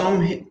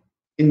classroom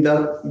in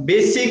the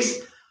basics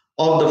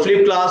of the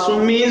flipped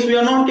classroom means we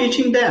are not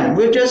teaching them,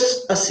 we're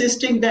just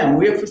assisting them,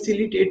 we are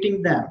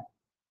facilitating them,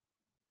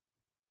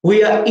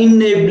 we are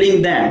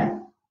enabling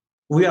them,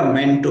 we are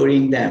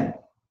mentoring them.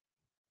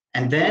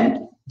 And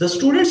then the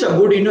students are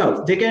good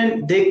enough, they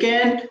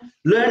can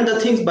learn the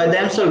things by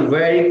themselves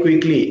very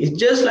quickly. It's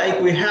just like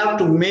we have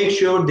to make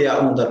sure they are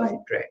on the right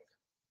track.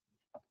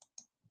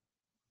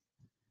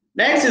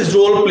 Next is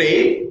role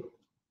play.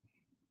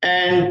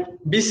 And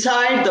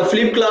beside the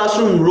flipped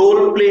classroom,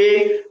 role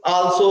play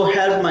also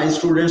helped my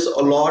students a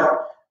lot,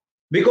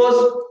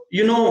 because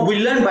we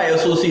learn by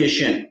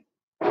association.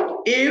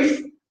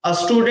 If a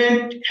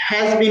student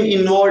has been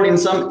involved in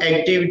some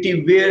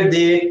activity where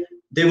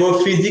they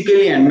were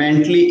physically and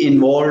mentally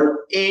involved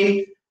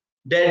in,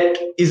 that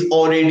is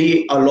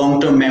already a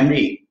long-term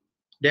memory,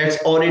 that's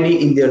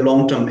already in their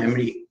long-term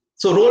memory.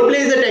 So role play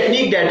is a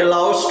technique that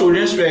allows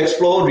students to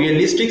explore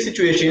realistic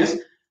situations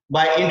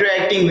by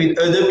interacting with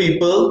other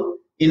people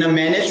in a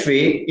managed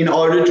way in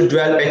order to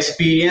develop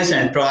experience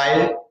and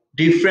try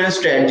different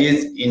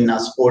strategies in a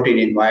supported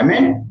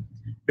environment.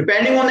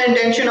 Depending on the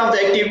intention of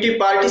the activity,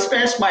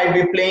 participants might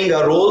be playing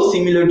a role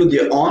similar to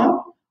their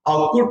own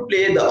or could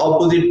play the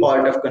opposite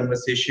part of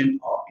conversation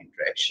or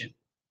interaction.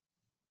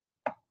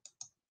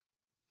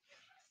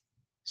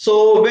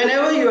 So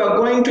whenever you are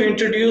going to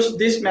introduce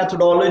this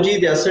methodology,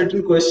 there are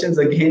certain questions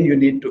again you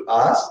need to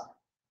ask.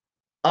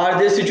 Are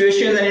there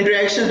situations and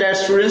interactions that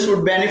students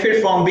would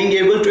benefit from being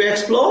able to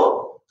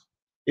explore?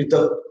 If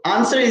the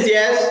answer is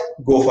yes,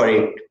 go for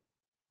it.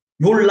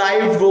 Would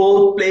live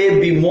role play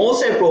be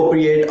most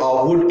appropriate,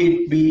 or would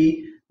it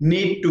be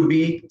need to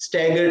be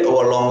staggered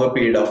over a longer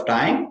period of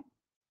time?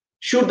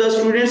 Should the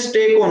students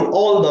take on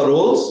all the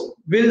roles?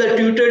 Will the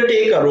tutor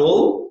take a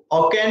role,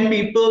 or can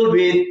people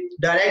with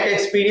direct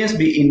experience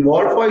be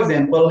involved? For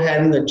example,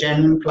 having a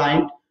genuine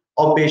client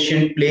or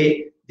patient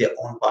play their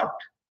own part.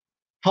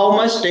 How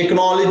much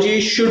technology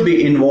should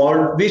be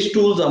involved? Which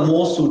tools are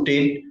most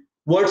suited?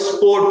 What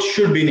support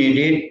should be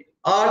needed?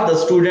 Are the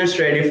students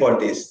ready for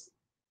this?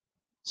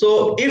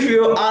 So if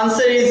your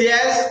answer is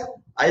yes,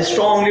 I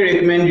strongly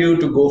recommend you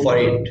to go for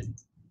it.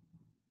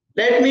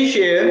 Let me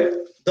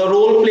share the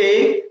role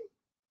play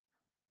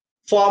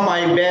for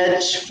my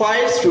batch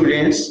 5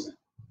 students.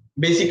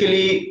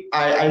 Basically,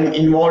 I'm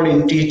involved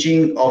in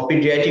teaching of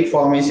pediatric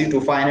pharmacy to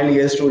final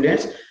year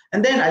students.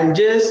 And then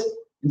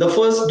the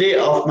first day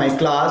of my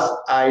class,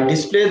 I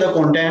display the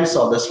contents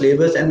of the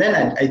syllabus, and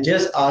then I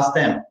just ask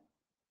them,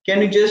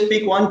 can you just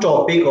pick one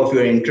topic of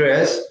your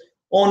interest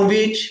on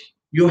which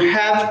you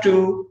have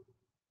to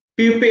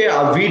prepare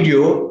a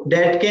video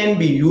that can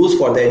be used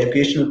for the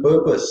educational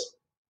purpose.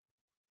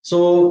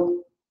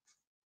 So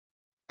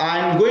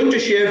I'm going to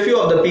share a few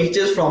of the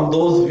pictures from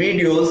those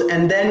videos,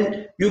 and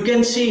then you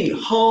can see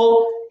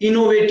how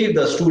innovative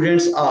the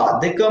students are.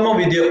 They come up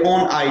with their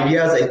own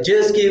ideas. I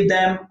just give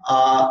them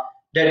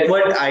that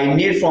what I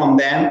need from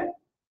them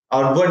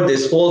or what they're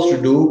supposed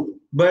to do,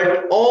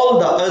 but all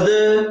the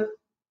other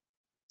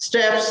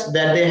steps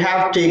that they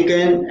have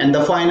taken and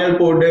the final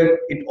product,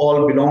 it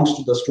all belongs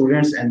to the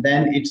students, and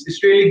then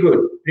it's really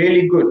good,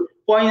 really good.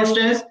 For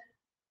instance,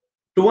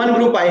 to one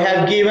group I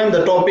have given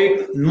the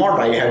topic, not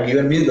I have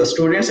given, means the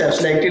students have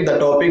selected the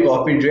topic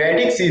of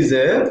pediatric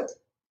seizure.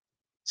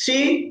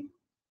 See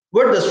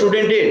what the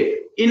student did.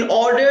 In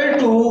order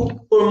to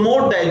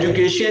promote the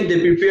education, they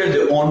prepared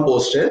their own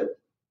poster,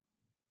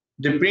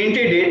 they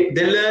printed it,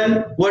 they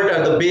learned what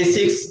are the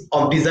basics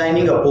of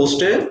designing a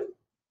poster.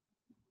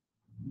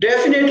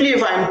 Definitely,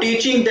 if I'm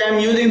teaching them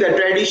using the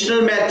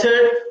traditional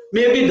method,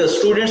 maybe the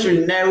students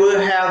will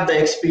never have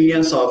the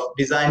experience of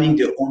designing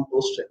their own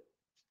poster.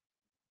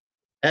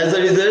 As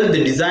a result,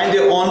 they design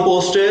their own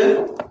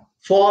poster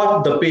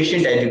for the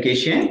patient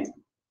education.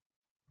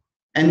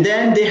 And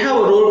then they have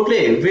a role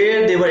play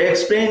where they were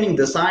explaining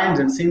the signs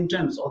and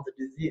symptoms of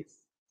the disease.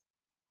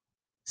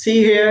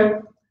 See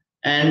here.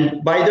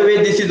 And by the way,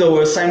 this is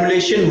our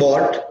simulation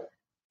board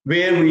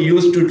where we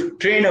used to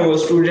train our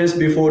students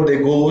before they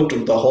go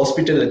to the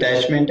hospital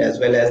attachment as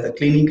well as the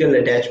clinical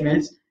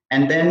attachments.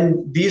 And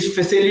then these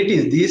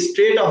facilities, these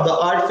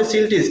state-of-the-art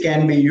facilities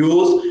can be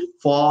used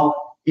for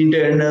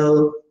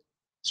internal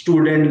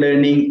student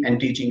learning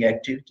and teaching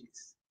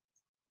activities.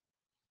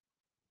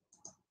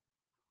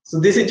 So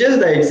this is just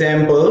the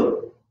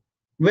example.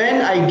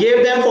 When I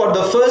gave them for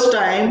the first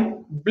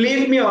time,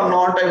 believe me or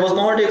not, I was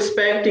not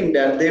expecting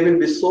that they will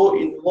be so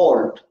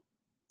involved.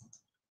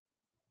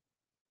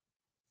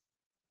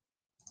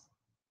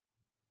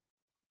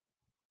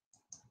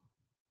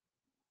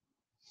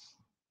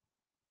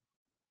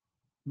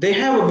 They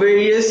have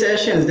various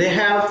sessions. They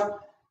have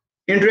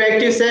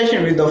interactive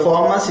session with the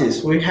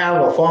pharmacist. We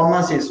have a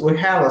pharmacist, we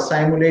have a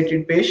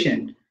simulated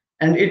patient,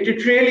 and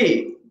it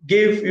really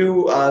gives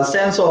you a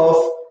sense of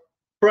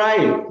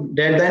pride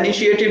that the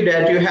initiative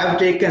that you have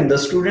taken, the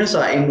students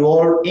are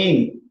involved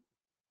in.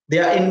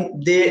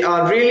 They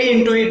are really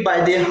into it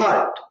by their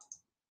heart.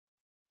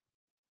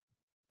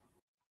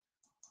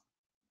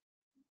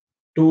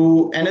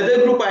 To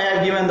another group, I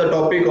have given the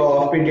topic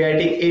of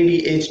pediatric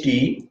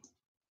ADHD,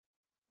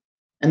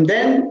 and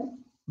then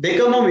they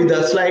come up with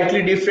a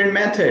slightly different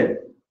method.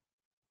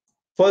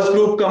 First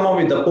group come up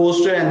with the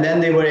poster and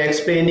then they were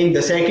explaining.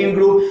 The second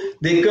group,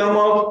 they come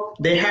up,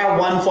 they have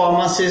one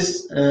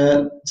pharmacist,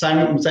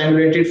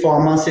 simulated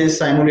pharmacist,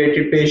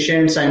 simulated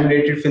patient,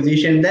 simulated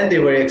physician. Then they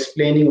were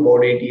explaining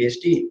about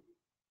ADHD.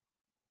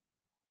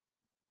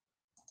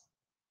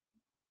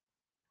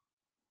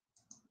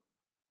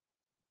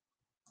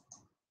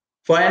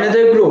 For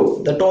another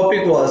group, the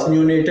topic was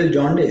neonatal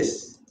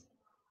jaundice.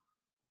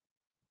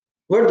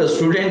 What the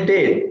student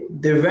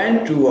did, they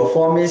went to a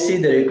pharmacy,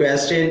 they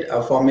requested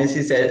a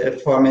pharmacy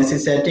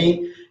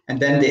setting, and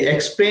then they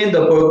explained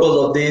the purpose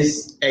of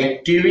this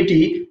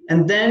activity,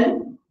 and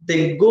then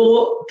they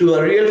go to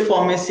a real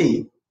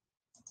pharmacy.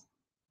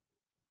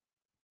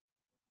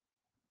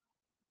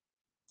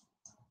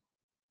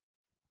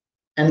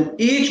 And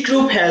each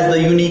group has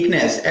the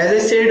uniqueness. As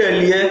I said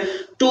earlier,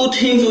 two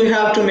things we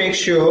have to make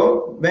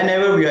sure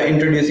whenever we are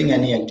introducing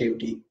any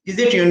activity. Is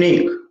it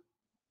unique?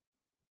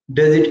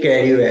 Does it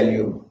carry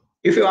value?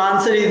 If your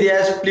answer is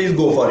yes, please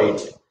go for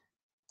it.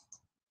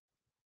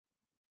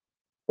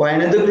 For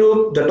another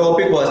group, the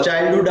topic was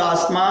childhood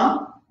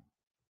asthma.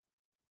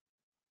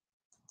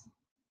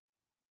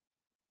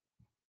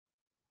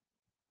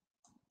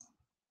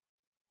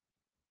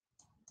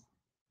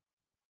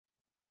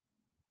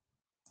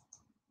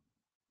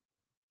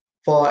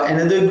 For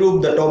another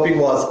group, the topic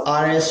was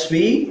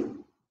RSV.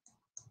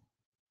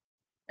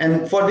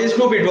 And for this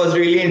group, it was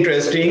really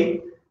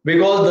interesting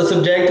because the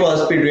subject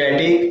was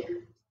pediatric.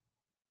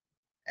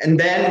 And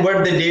then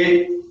what they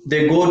did,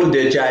 they go to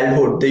their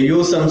childhood. They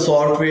use some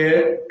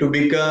software to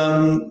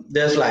become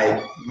just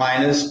like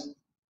minus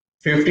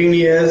 15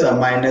 years or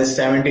minus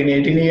 17,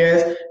 18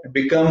 years,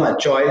 become a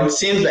child,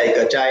 seems like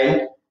a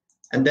child.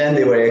 And then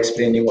they were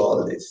explaining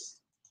all this.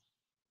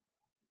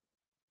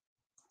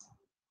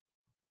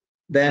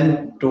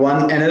 Then to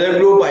another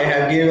group, I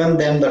have given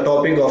them the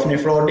topic of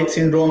nephrotic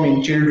syndrome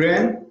in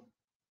children.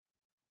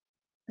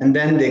 And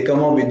then they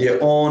come up with their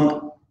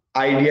own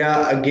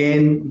idea.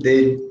 Again,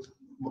 they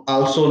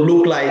also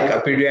look like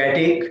a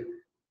pediatric.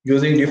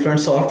 Using different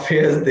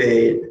softwares,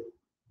 they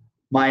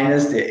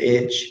minus their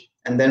age.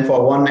 And then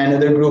for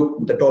another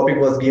group, the topic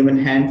was given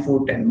hand,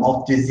 foot, and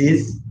mouth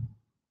disease.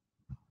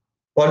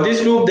 For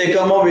this group, they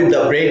come up with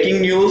the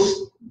breaking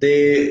news.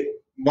 They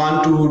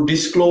want to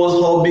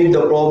disclose how big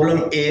the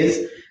problem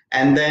is.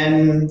 And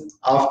then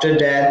after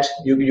that,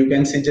 you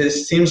can see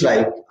just seems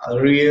like a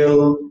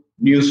real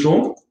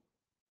newsroom.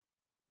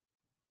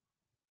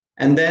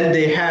 And then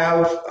they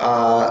have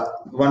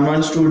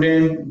one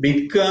student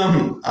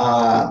become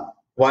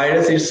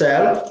virus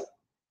itself.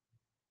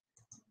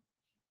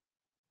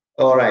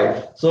 All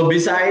right. So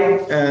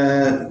beside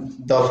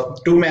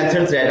the two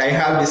methods that I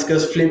have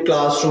discussed, flipped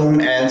classroom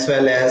as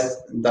well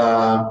as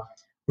the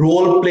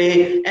role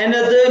play,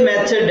 another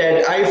method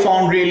that I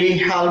found really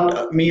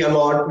helped me a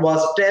lot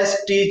was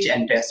test, teach,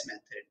 and test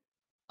method,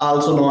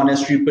 also known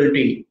as triple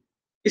T.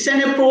 It's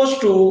an approach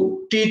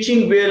to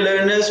teaching where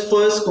learners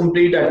first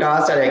complete a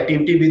task or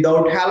activity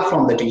without help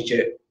from the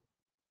teacher.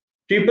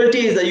 Triple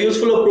T is a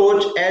useful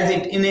approach as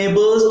it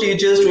enables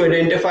teachers to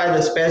identify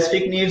the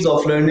specific needs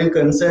of learner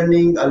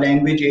concerning a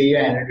language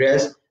area and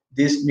address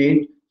this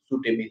need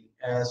suitably.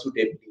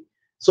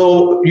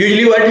 So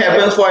usually what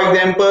happens, for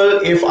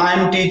example, if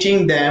I'm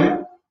teaching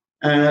them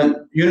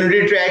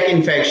urinary tract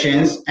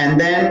infections, and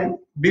then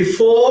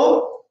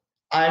before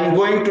I'm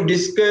going to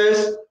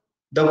discuss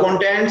the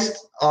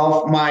contents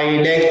of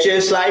my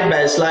lecture slide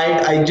by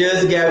slide, I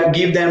just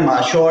give them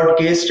a short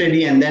case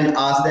study and then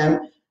ask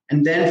them,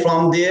 and then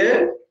from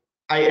there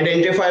I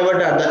identify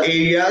what are the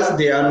areas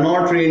they are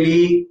not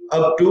really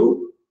up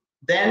to.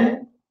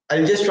 Then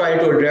I'll just try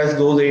to address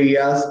those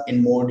areas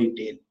in more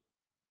detail.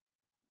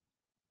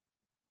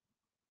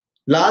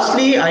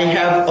 Lastly, I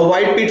have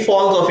avoid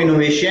pitfalls of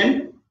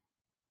innovation.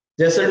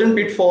 There are certain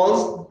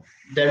pitfalls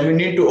that we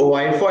need to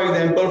avoid. For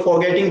example,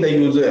 forgetting the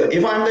user.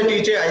 If I'm the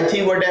teacher, I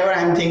think whatever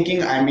I'm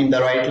thinking, I'm in the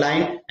right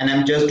line and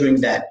I'm just doing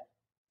that.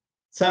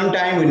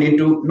 Sometime we need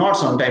to, not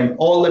sometime,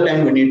 all the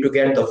time we need to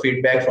get the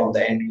feedback from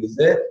the end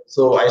user.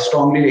 So I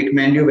strongly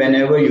recommend you,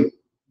 whenever you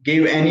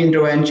give any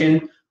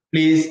intervention,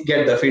 please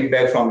get the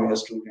feedback from your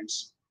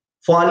students.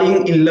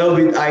 Falling in love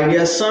with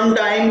ideas.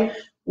 Sometimes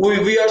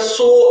we are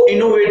so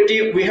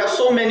innovative, we have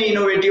so many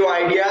innovative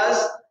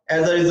ideas,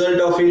 as a result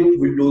of it,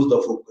 we lose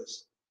the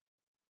focus.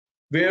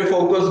 Where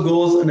focus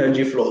goes,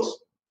 energy flows.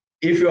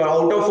 If you are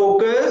out of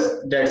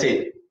focus, that's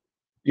it.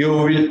 You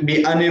will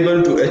be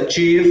unable to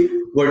achieve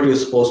what you're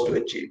supposed to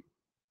achieve.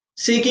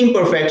 Seeking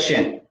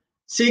perfection.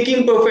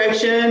 Seeking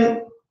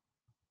perfection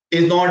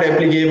is not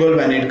applicable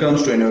when it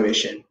comes to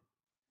innovation.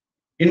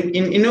 In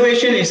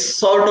innovation is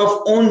sort of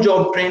on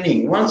job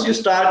training. Once you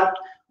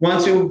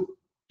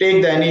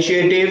take the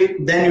initiative,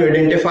 then you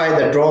identify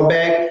the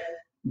drawback,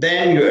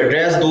 then you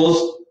address those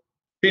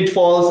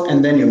pitfalls,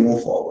 and then you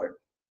move forward.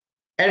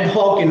 Ad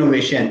hoc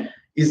innovation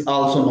is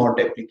also not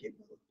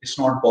applicable. It's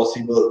not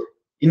possible.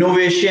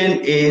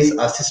 Innovation is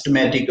a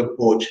systematic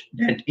approach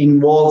that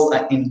involves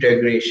an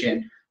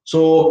integration.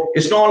 So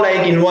it's not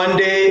like in one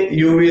day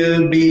you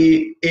will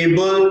be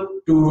able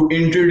to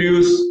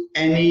introduce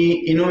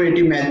any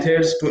innovative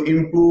methods to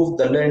improve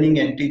the learning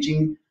and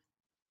teaching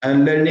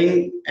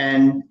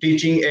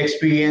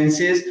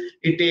experiences.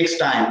 It takes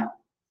time.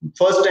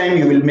 First time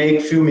you will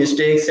make few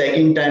mistakes,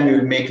 second time you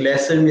will make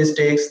lesser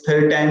mistakes,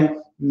 third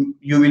time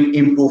you will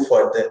improve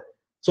further.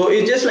 So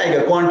it's just like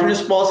a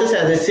continuous process.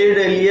 As I said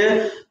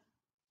earlier,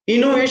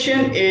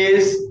 innovation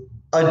is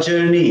a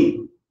journey,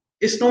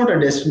 it's not a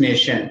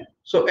destination.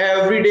 So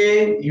every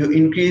day you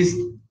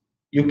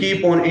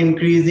keep on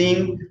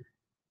increasing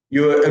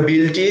your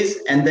abilities,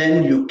 and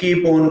then you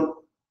keep on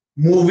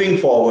moving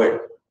forward.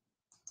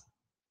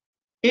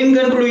 In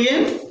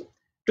conclusion,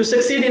 to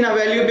succeed in a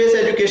value-based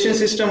education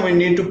system, we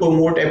need to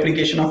promote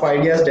application of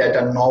ideas that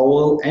are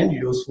novel and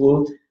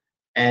useful,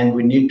 and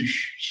we need to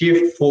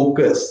shift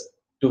focus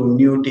to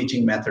new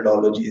teaching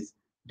methodologies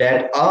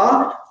that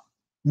are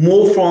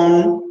move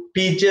from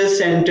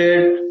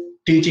teacher-centered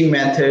teaching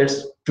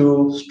methods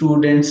to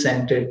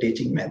student-centered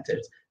teaching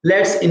methods.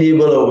 Let's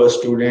enable our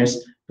students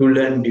to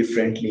learn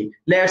differently.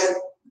 Let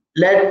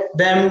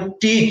them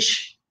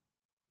teach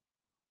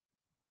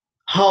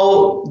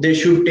how they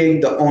should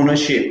take the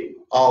ownership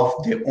of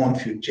their own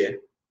future,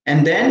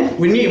 and then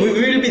we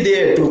will be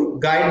there to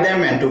guide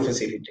them and to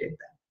facilitate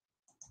them.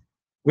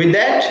 With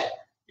that,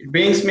 it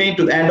brings me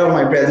to the end of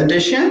my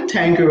presentation.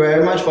 Thank you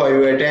very much for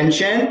your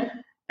attention,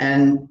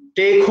 and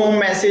take home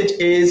message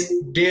is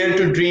dare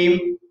to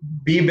dream,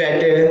 be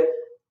better,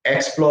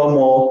 explore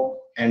more,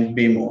 and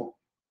be more.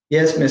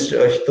 Yes,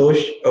 Mr.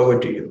 Ashutosh, over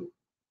to you.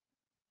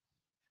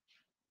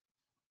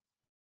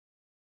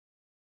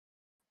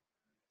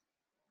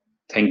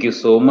 Thank you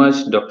so much,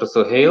 Dr.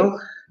 Sohail.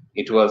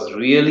 It was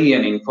really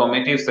an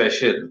informative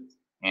session.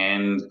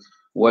 And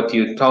what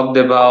you talked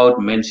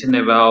about, mentioned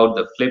about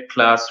the flipped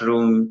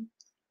classroom,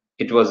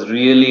 it was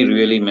really,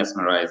 really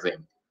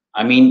mesmerizing.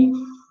 I mean,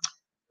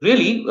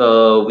 really,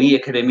 we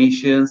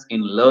academicians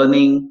in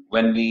learning,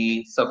 when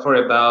we suffer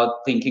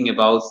about thinking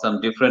about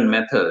some different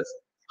methods,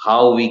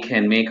 how we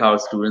can make our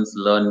students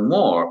learn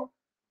more,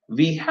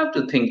 we have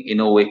to think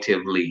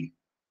innovatively,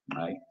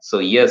 right? So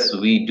yes,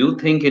 we do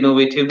think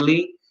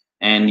innovatively,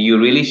 and you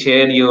really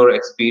shared your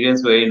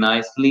experience very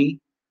nicely.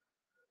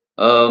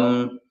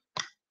 Um,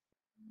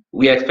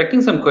 we are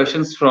expecting some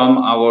questions from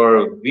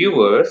our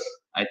viewers.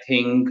 I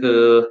think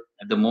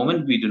at the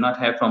moment we do not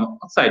have from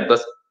outside,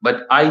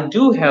 but I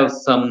do have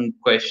some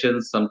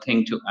questions,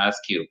 something to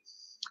ask you.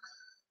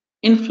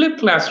 In flipped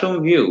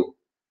classroom view,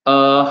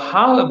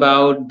 how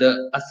about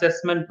the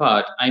assessment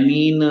part? I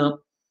mean,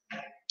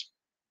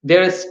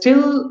 there is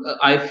still,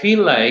 I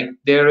feel like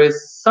there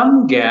is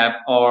some gap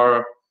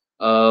or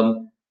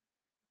um,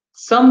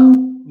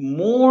 some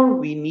more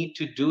we need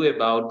to do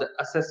about the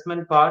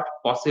assessment part,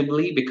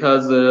 possibly,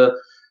 because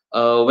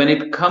when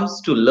it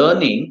comes to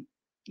learning,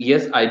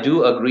 yes, I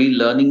do agree,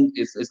 learning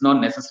is not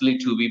necessarily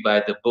to be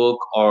by the book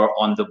or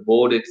on the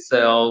board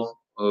itself.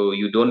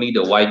 You don't need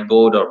a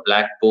whiteboard or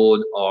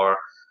blackboard or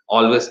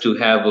always to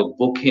have a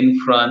book in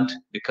front,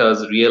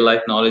 because real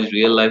life knowledge,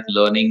 real life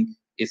learning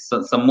is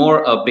some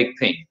more a big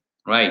thing,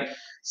 right?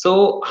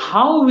 So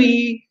how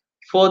we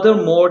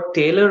furthermore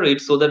tailor it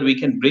so that we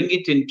can bring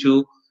it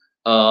into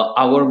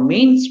our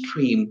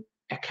mainstream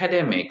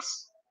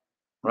academics,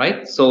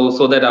 right? So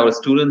that our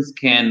students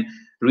can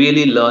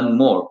really learn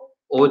more.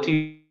 Over to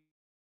you,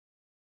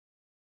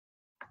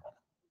 Dr. Sohail.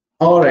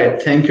 All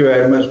right, thank you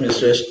very much,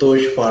 Mr.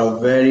 Stosh, for a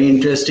very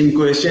interesting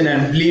question.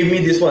 And believe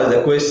me, this was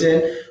the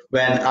question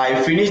when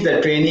I finished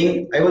the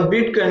training. I was a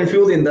bit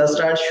confused in the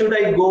start. Should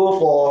I go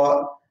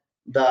for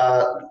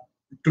the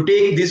to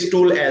take this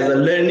tool as a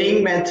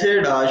learning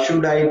method, or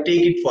should I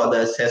take it for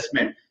the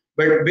assessment?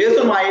 But based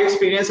on my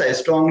experience, I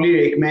strongly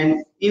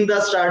recommend in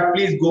the start,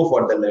 please go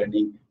for the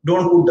learning.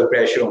 Don't put the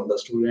pressure on the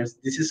students.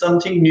 This is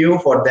something new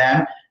for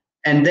them,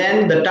 and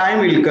then the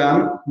time will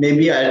come,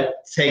 maybe at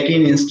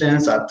second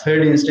instance or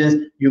third instance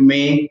you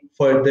may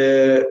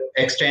further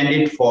extend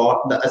it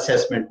for the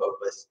assessment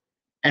purpose.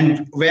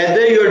 And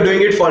whether you're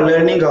doing it for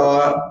learning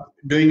or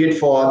doing it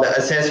for the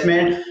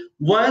assessment,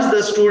 once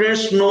the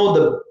students know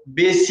the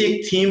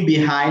basic theme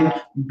behind,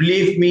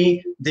 believe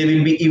me, they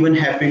will be even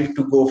happy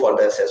to go for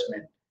the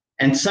assessment.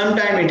 And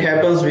sometimes it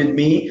happens with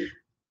me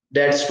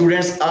that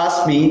students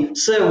ask me,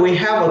 sir, we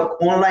have a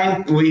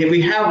online,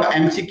 we have a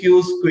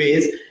MCQs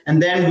quiz,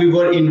 and then we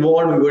were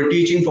involved, we were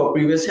teaching for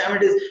previous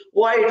semesters,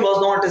 why it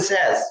was not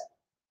assessed?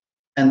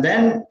 And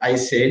then I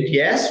said,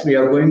 yes, we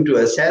are going to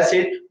assess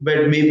it,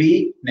 but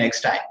maybe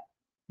next time,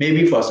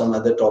 maybe for some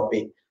other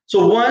topic.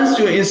 So once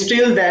you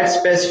instill that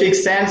specific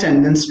sense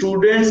and then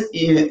students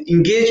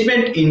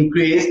engagement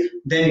increase,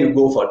 then you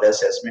go for the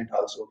assessment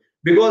also.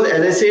 Because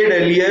as I said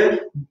earlier,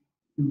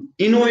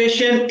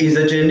 Innovation is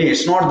a journey,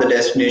 it's not the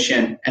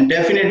destination. And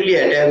definitely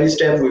at every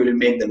step we will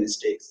make the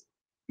mistakes.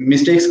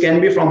 Mistakes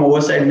can be from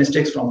our side,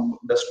 mistakes from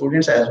the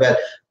students as well.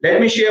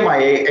 Let me share my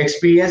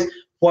experience.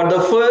 For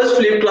the first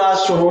flipped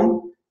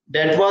classroom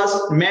that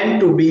was meant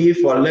to be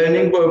for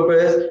learning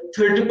purpose,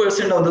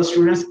 30% of the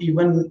students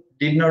even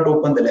did not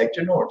open the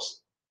lecture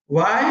notes.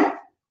 Why?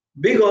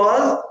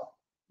 Because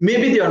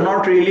maybe they are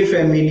not really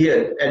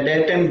familiar. At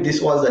that time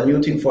this was a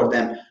new thing for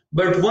them,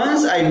 but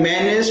once I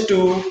managed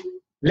to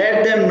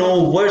let them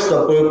know what's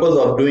the purpose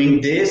of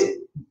doing this,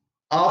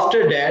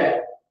 after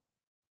that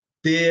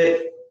their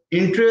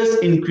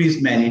interest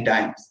increased many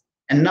times,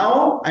 and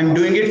now I'm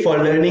doing it for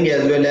learning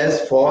as well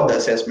as for the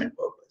assessment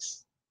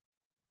purpose.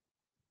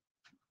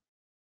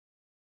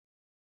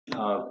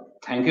 Uh,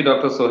 Thank you,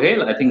 Dr.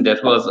 Sohail. I think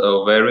that was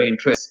a very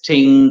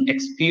interesting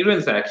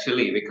experience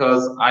actually,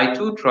 because I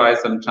too try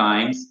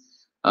sometimes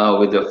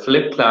with a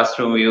flipped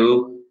classroom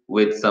view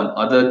with some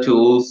other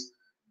tools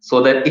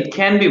so that it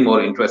can be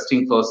more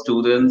interesting for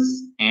students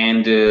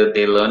and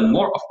they learn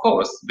more, of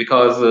course,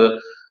 because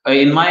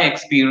in my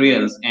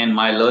experience and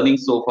my learning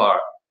so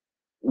far,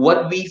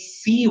 what we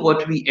see,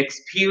 what we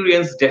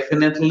experience,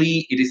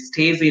 definitely it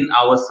stays in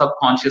our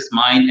subconscious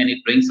mind and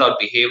it brings out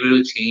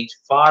behavioral change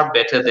far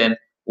better than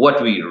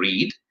what we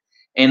read.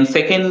 And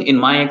second, in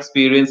my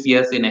experience,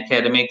 yes, in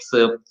academics,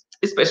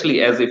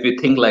 especially as if we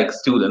think like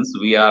students,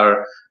 we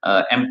are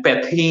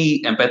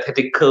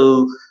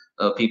empathetical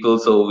people.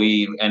 So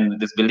we, and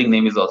this building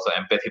name is also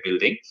empathy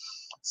building.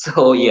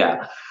 So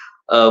yeah,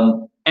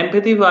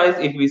 empathy wise,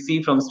 if we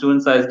see from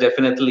student sides,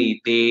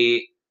 definitely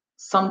they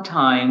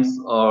sometimes,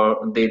 or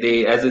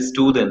they as a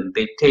student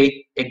they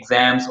take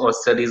exams or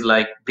studies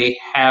like they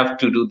have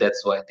to do,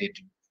 that's why they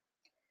do.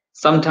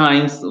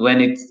 Sometimes when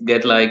it's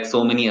get like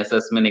so many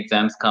assessment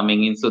exams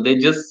coming in, so they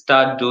just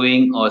start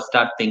doing or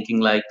start thinking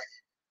like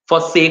for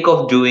sake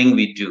of doing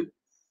we do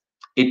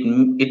it.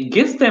 It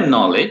gives them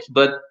knowledge,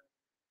 but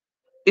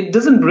it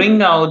doesn't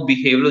bring out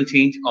behavioral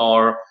change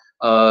or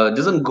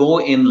doesn't go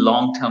in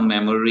long term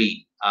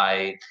memory.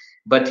 I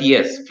But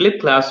yes,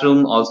 flipped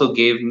classroom also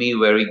gave me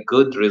very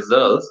good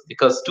results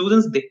because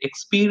students, they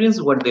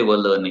experienced what they were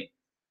learning,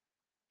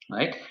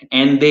 right?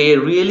 And they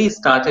really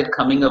started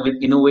coming up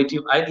with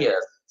innovative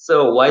ideas.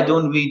 So why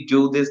don't we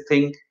do this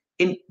thing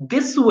in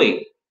this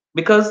way?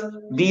 Because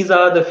these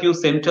are the few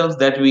symptoms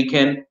that we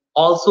can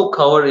also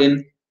cover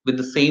in with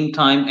the same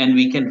time, and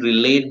we can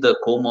relate the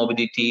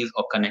comorbidities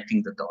or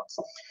connecting the dots.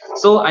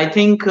 So I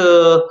think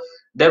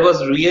that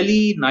was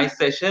really nice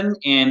session,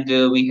 and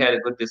we had a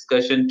good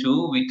discussion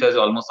too. We touched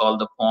almost all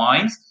the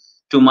points.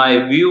 To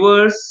my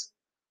viewers,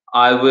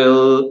 I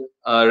will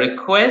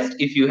request,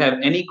 if you have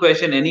any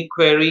question, any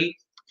query,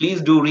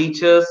 please do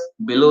reach us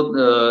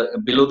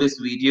below this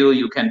video.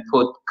 You can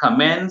put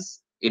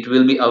comments. It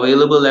will be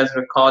available as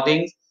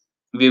recordings.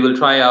 We will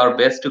try our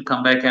best to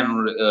come back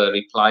and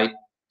reply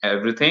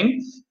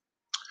everything.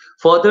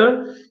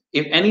 Further,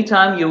 if any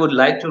time you would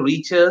like to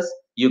reach us,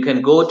 you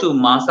can go to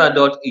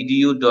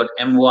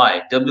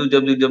mahsa.edu.my,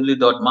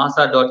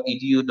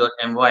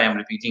 www.mahsa.edu.my. I'm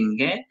repeating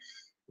again.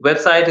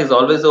 Website is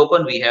always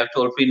open. We have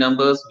toll-free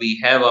numbers. We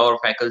have our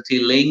faculty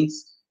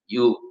links.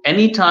 You,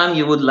 anytime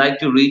you would like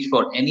to reach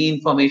for any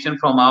information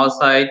from our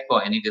side,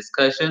 for any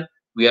discussion,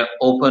 we are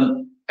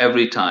open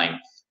every time,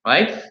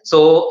 right?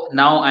 So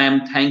now I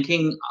am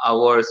thanking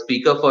our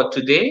speaker for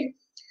today.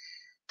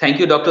 Thank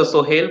you, Dr.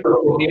 Sohail,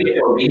 for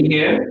being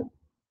here.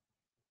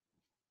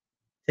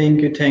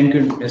 Thank you,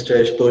 Mr.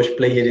 Ashutosh.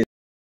 Pleasure is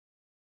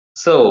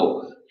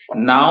So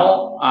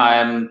now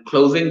I'm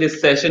closing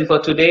this session for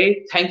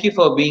today. Thank you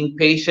for being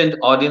patient,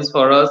 audience,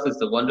 for us. It's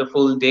a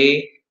wonderful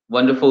day,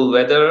 wonderful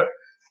weather.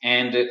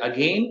 And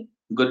again,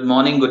 good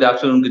morning, good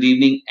afternoon, good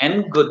evening,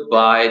 and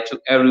goodbye to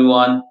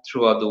everyone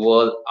throughout the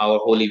world, our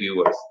holy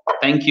viewers.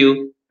 Thank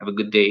you. Have a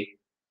good day.